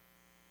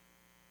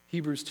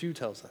 Hebrews 2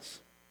 tells us,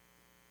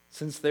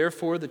 since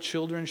therefore the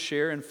children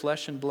share in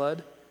flesh and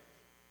blood,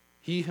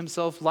 he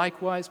himself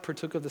likewise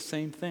partook of the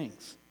same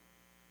things,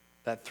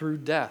 that through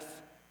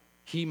death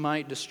he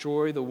might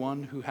destroy the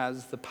one who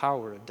has the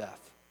power of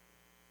death,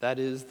 that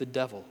is, the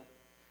devil,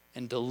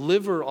 and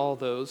deliver all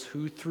those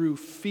who through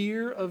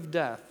fear of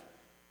death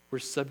were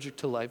subject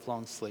to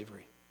lifelong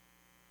slavery.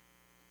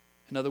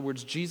 In other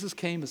words, Jesus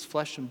came as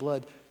flesh and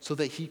blood so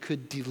that he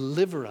could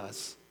deliver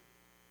us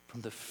from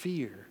the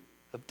fear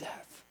of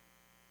death.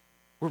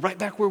 We're right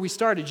back where we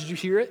started. Did you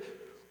hear it?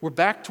 We're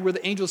back to where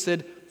the angel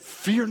said,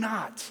 fear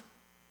not.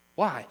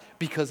 Why?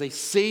 Because a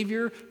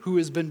Savior who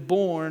has been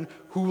born,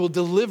 who will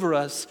deliver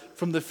us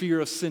from the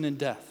fear of sin and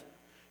death.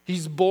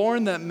 He's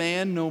born that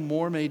man no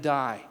more may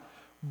die.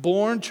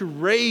 Born to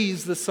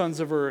raise the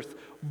sons of earth.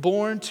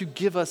 Born to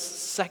give us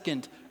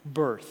second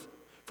birth.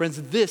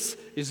 Friends, this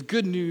is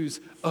good news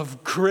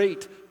of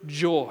great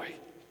joy.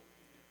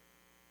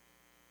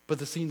 But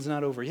the scene's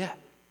not over yet.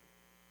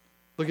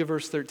 Look at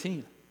verse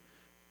 13.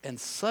 And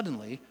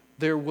suddenly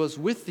there was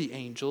with the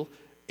angel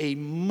a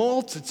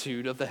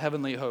multitude of the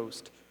heavenly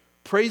host,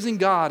 praising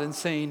God and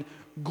saying,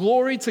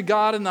 glory to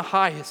God in the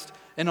highest,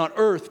 and on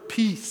earth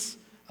peace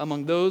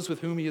among those with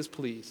whom he is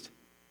pleased.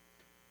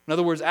 In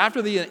other words,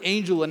 after the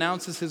angel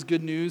announces his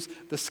good news,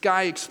 the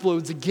sky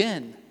explodes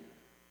again.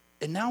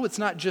 And now it's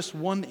not just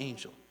one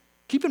angel.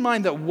 Keep in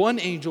mind that one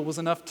angel was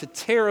enough to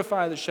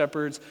terrify the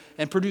shepherds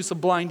and produce a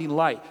blinding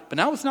light. But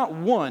now it's not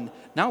one,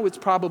 now it's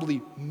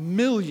probably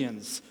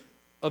millions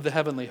of the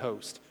heavenly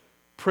host,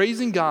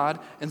 praising God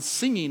and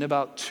singing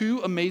about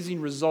two amazing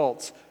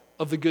results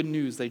of the good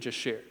news they just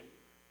shared.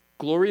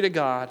 Glory to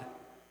God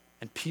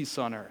and peace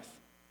on earth.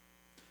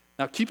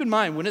 Now keep in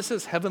mind, when it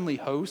says heavenly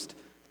host,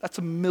 that's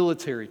a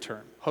military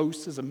term.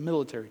 Host is a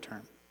military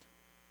term.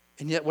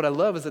 And yet what I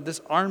love is that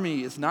this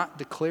army is not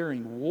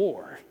declaring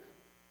war,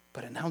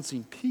 but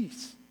announcing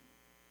peace.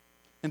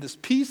 And this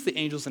peace the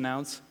angels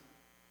announce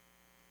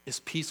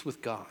is peace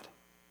with God.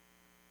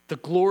 The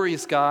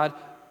glorious God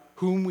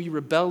whom we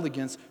rebelled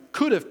against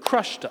could have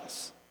crushed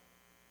us.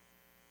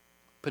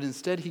 But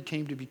instead he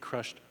came to be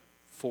crushed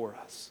for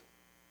us.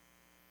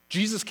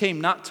 Jesus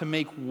came not to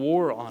make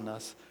war on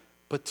us,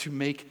 but to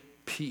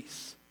make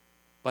peace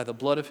by the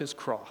blood of his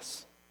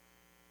cross.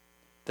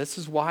 This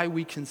is why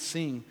we can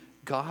sing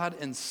God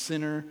and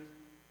sinner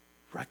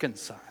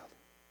reconciled.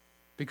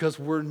 Because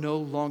we're no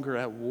longer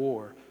at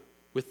war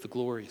with the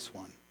glorious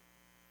one.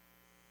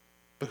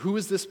 But who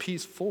is this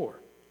peace for?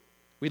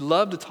 We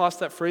love to toss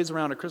that phrase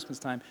around at Christmas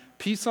time.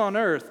 Peace on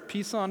earth,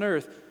 peace on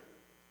earth.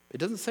 It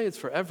doesn't say it's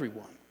for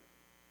everyone.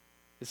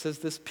 It says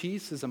this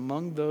peace is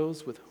among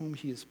those with whom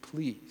he is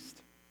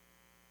pleased.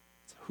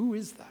 So who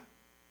is that?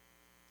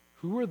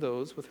 Who are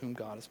those with whom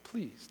God is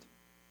pleased?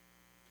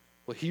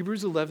 Well,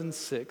 Hebrews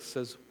 11:6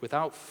 says,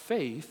 without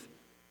faith,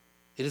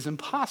 it is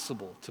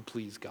impossible to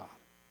please God.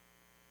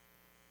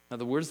 In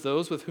other words,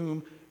 those with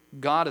whom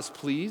God is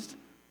pleased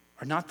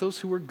are not those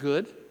who are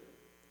good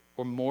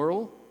or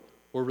moral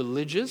or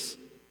religious.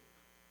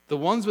 The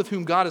ones with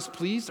whom God is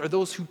pleased are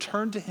those who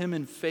turn to him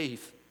in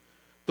faith.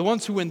 The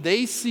ones who, when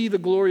they see the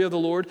glory of the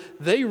Lord,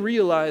 they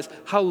realize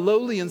how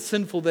lowly and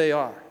sinful they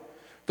are.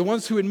 The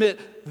ones who admit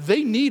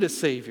they need a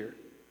Savior.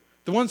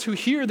 The ones who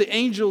hear the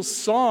angel's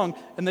song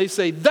and they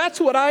say, that's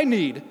what I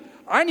need.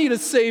 I need a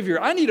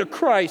Savior. I need a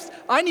Christ.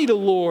 I need a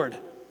Lord.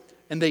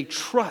 And they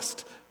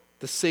trust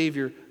the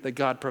Savior that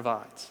God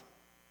provides.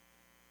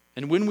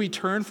 And when we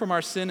turn from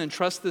our sin and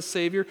trust this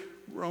Savior,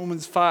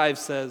 Romans 5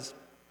 says,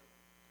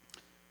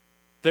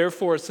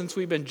 therefore, since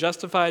we've been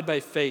justified by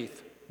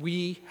faith,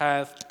 we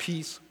have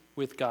peace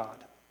with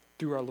God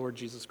through our Lord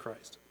Jesus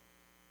Christ.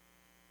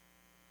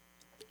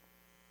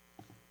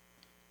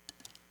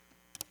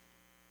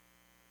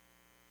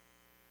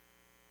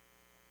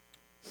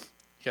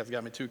 You guys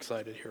got me too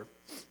excited here.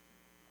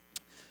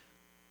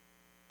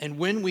 And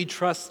when we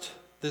trust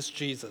this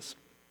Jesus,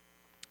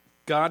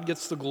 God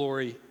gets the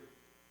glory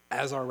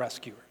as our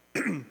rescuer.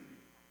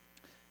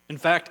 In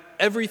fact,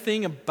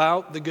 everything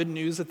about the good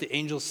news that the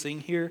angels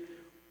sing here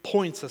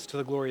points us to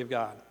the glory of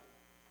God.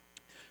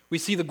 We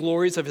see the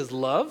glories of his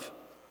love,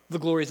 the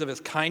glories of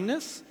his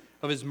kindness,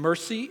 of his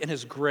mercy and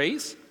his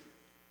grace.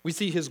 We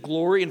see his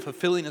glory in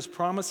fulfilling his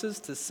promises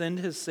to send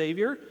his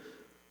Savior,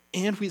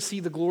 and we see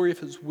the glory of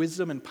his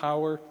wisdom and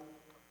power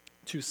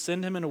to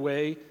send him in a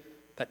way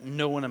that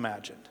no one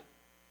imagined.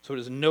 So it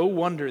is no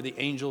wonder the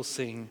angels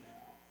sing,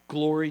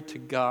 "Glory to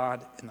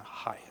God in the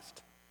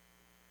highest."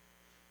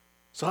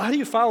 So how do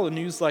you follow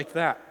news like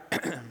that?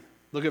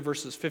 Look at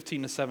verses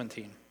 15 to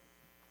 17.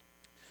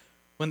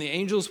 When the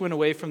angels went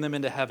away from them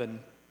into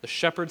heaven, the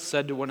shepherds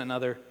said to one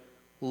another,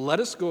 "Let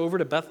us go over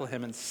to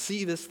Bethlehem and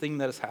see this thing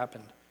that has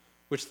happened,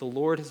 which the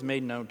Lord has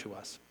made known to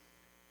us."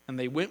 And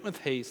they went with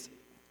haste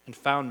and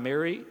found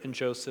Mary and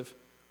Joseph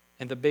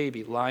and the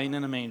baby lying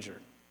in a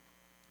manger.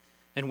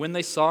 And when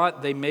they saw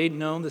it, they made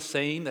known the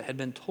saying that had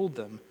been told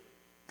them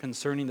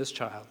concerning this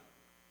child.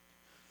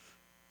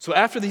 So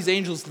after these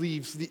angels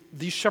leave,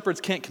 these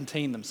shepherds can't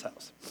contain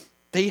themselves.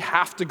 They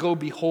have to go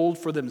behold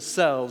for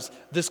themselves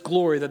this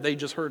glory that they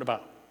just heard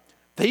about.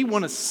 They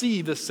want to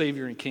see this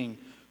Savior and King.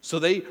 So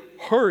they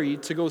hurry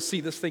to go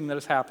see this thing that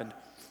has happened.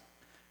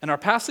 And our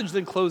passage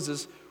then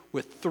closes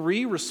with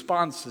 3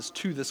 responses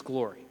to this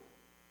glory.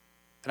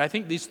 And I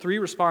think these 3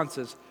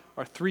 responses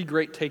are 3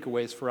 great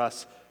takeaways for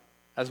us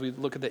as we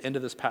look at the end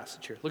of this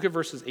passage here. Look at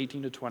verses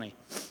 18 to 20.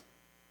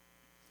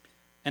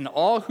 And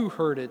all who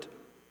heard it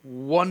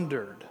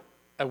wondered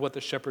at what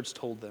the shepherds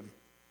told them.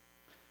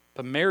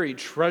 But Mary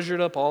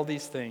treasured up all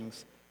these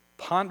things,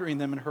 pondering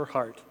them in her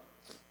heart.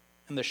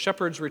 And the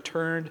shepherds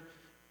returned,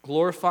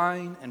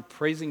 glorifying and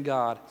praising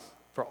God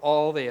for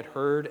all they had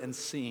heard and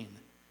seen,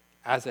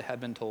 as it had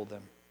been told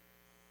them.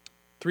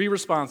 3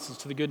 responses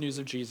to the good news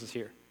of Jesus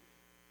here: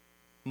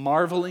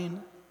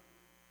 marveling,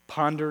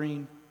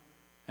 pondering,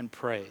 and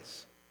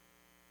praise.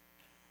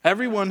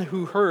 Everyone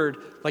who heard,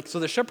 so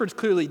the shepherds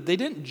clearly, they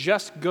didn't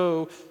just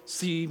go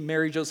see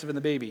Mary, Joseph, and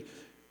the baby.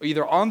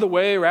 Either on the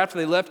way or after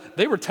they left,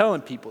 they were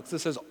telling people. It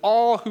says,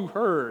 all who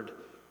heard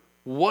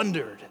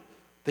wondered.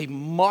 They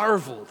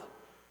marveled.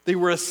 They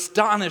were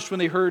astonished when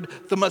they heard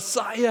the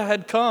Messiah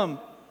had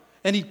come,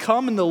 and he'd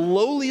come in the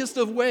lowliest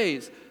of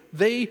ways.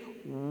 They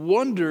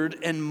wondered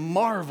and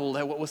marveled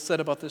at what was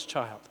said about this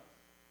child.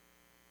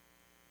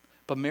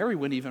 But Mary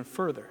went even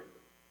further.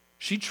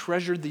 She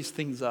treasured these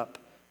things up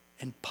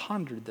and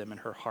pondered them in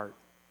her heart.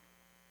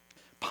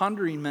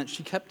 Pondering meant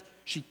she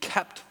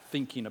kept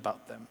thinking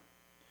about them,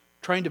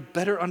 trying to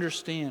better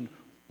understand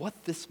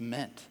what this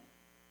meant.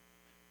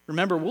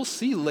 Remember, we'll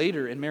see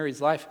later in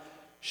Mary's life,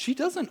 she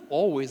doesn't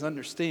always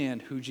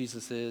understand who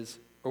Jesus is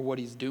or what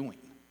he's doing.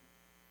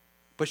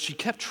 But she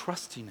kept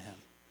trusting him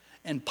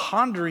and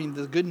pondering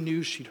the good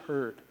news she'd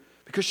heard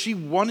because she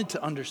wanted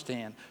to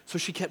understand. So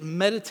she kept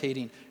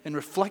meditating and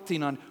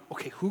reflecting on,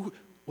 okay,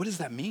 what does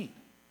that mean?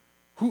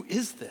 Who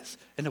is this?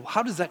 And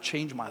how does that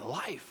change my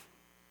life?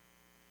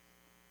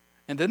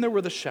 And then there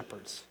were the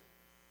shepherds.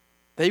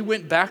 They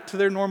went back to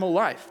their normal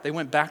life. They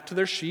went back to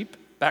their sheep,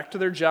 back to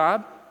their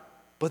job,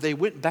 but they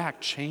went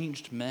back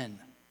changed men.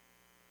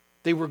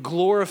 They were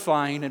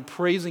glorifying and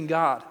praising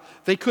God.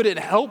 They couldn't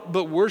help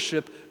but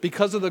worship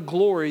because of the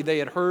glory they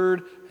had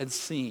heard and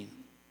seen.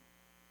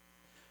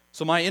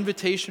 So my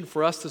invitation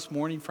for us this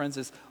morning, friends,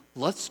 is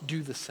let's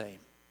do the same.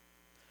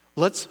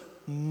 Let's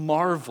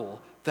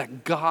marvel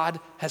that God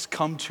has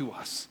come to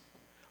us.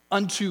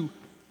 Unto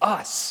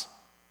us,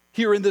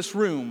 here in this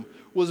room,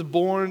 was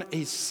born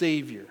a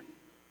Savior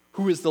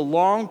who is the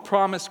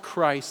long-promised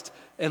Christ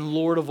and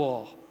Lord of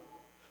all.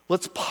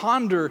 Let's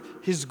ponder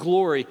his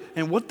glory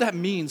and what that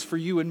means for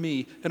you and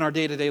me in our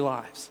day-to-day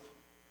lives.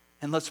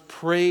 And let's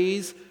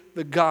praise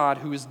the God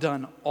who has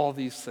done all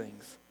these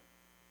things.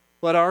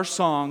 Let our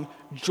song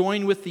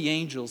join with the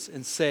angels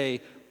and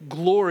say,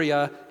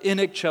 Gloria in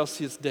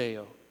Excelsis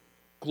Deo.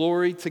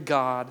 Glory to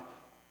God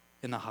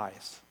in the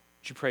highest.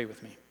 Would you pray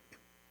with me?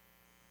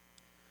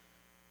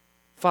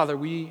 Father,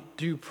 we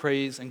do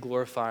praise and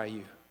glorify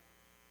you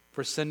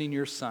for sending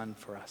your Son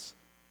for us.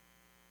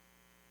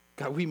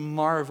 God, we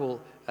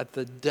marvel at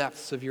the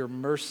depths of your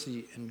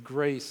mercy and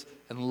grace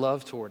and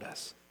love toward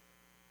us.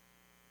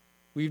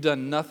 We've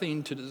done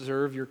nothing to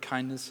deserve your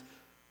kindness.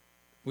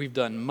 We've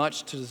done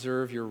much to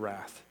deserve your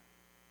wrath.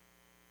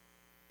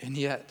 And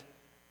yet,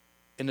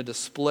 in a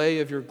display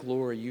of your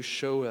glory, you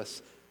show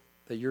us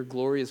that your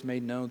glory is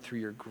made known through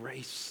your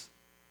grace.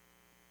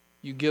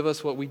 You give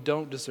us what we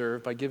don't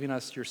deserve by giving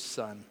us your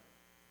Son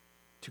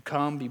to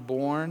come, be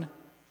born,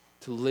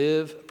 to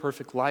live a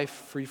perfect life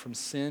free from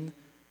sin,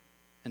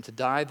 and to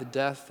die the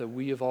death that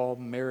we have all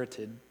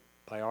merited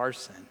by our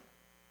sin.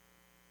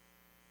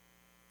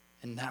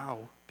 And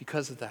now,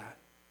 because of that,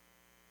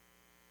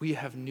 we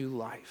have new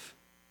life.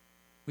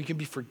 We can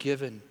be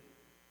forgiven.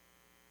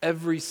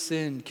 Every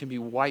sin can be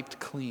wiped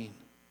clean.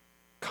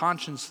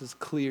 Consciences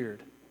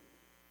cleared.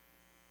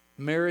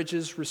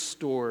 Marriages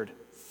restored.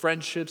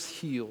 Friendships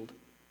healed.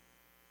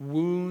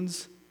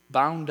 Wounds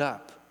bound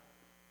up.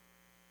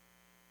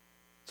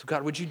 So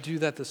God, would you do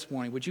that this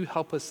morning? Would you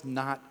help us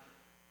not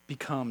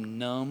become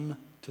numb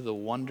to the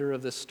wonder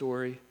of this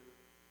story?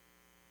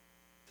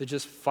 To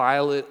just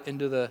file it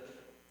into the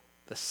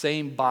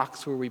same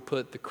box where we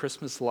put the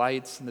Christmas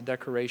lights and the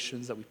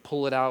decorations, that we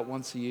pull it out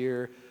once a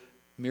year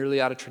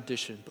merely out of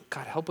tradition. But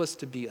God, help us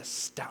to be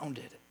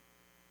astounded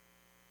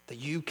that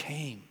you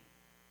came,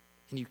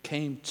 and you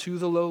came to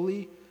the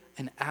lowly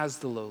and as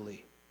the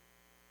lowly.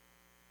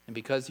 And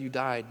because you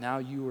died, now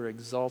you are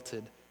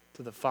exalted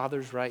to the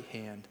Father's right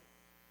hand,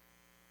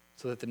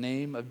 so that the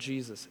name of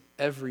Jesus,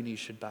 every knee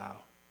should bow,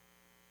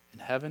 in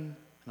heaven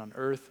and on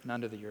earth and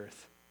under the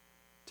earth,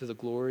 to the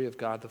glory of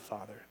God the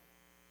Father.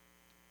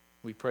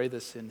 We pray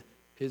this in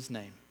his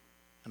name.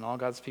 And all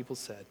God's people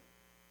said,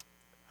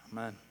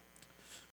 Amen.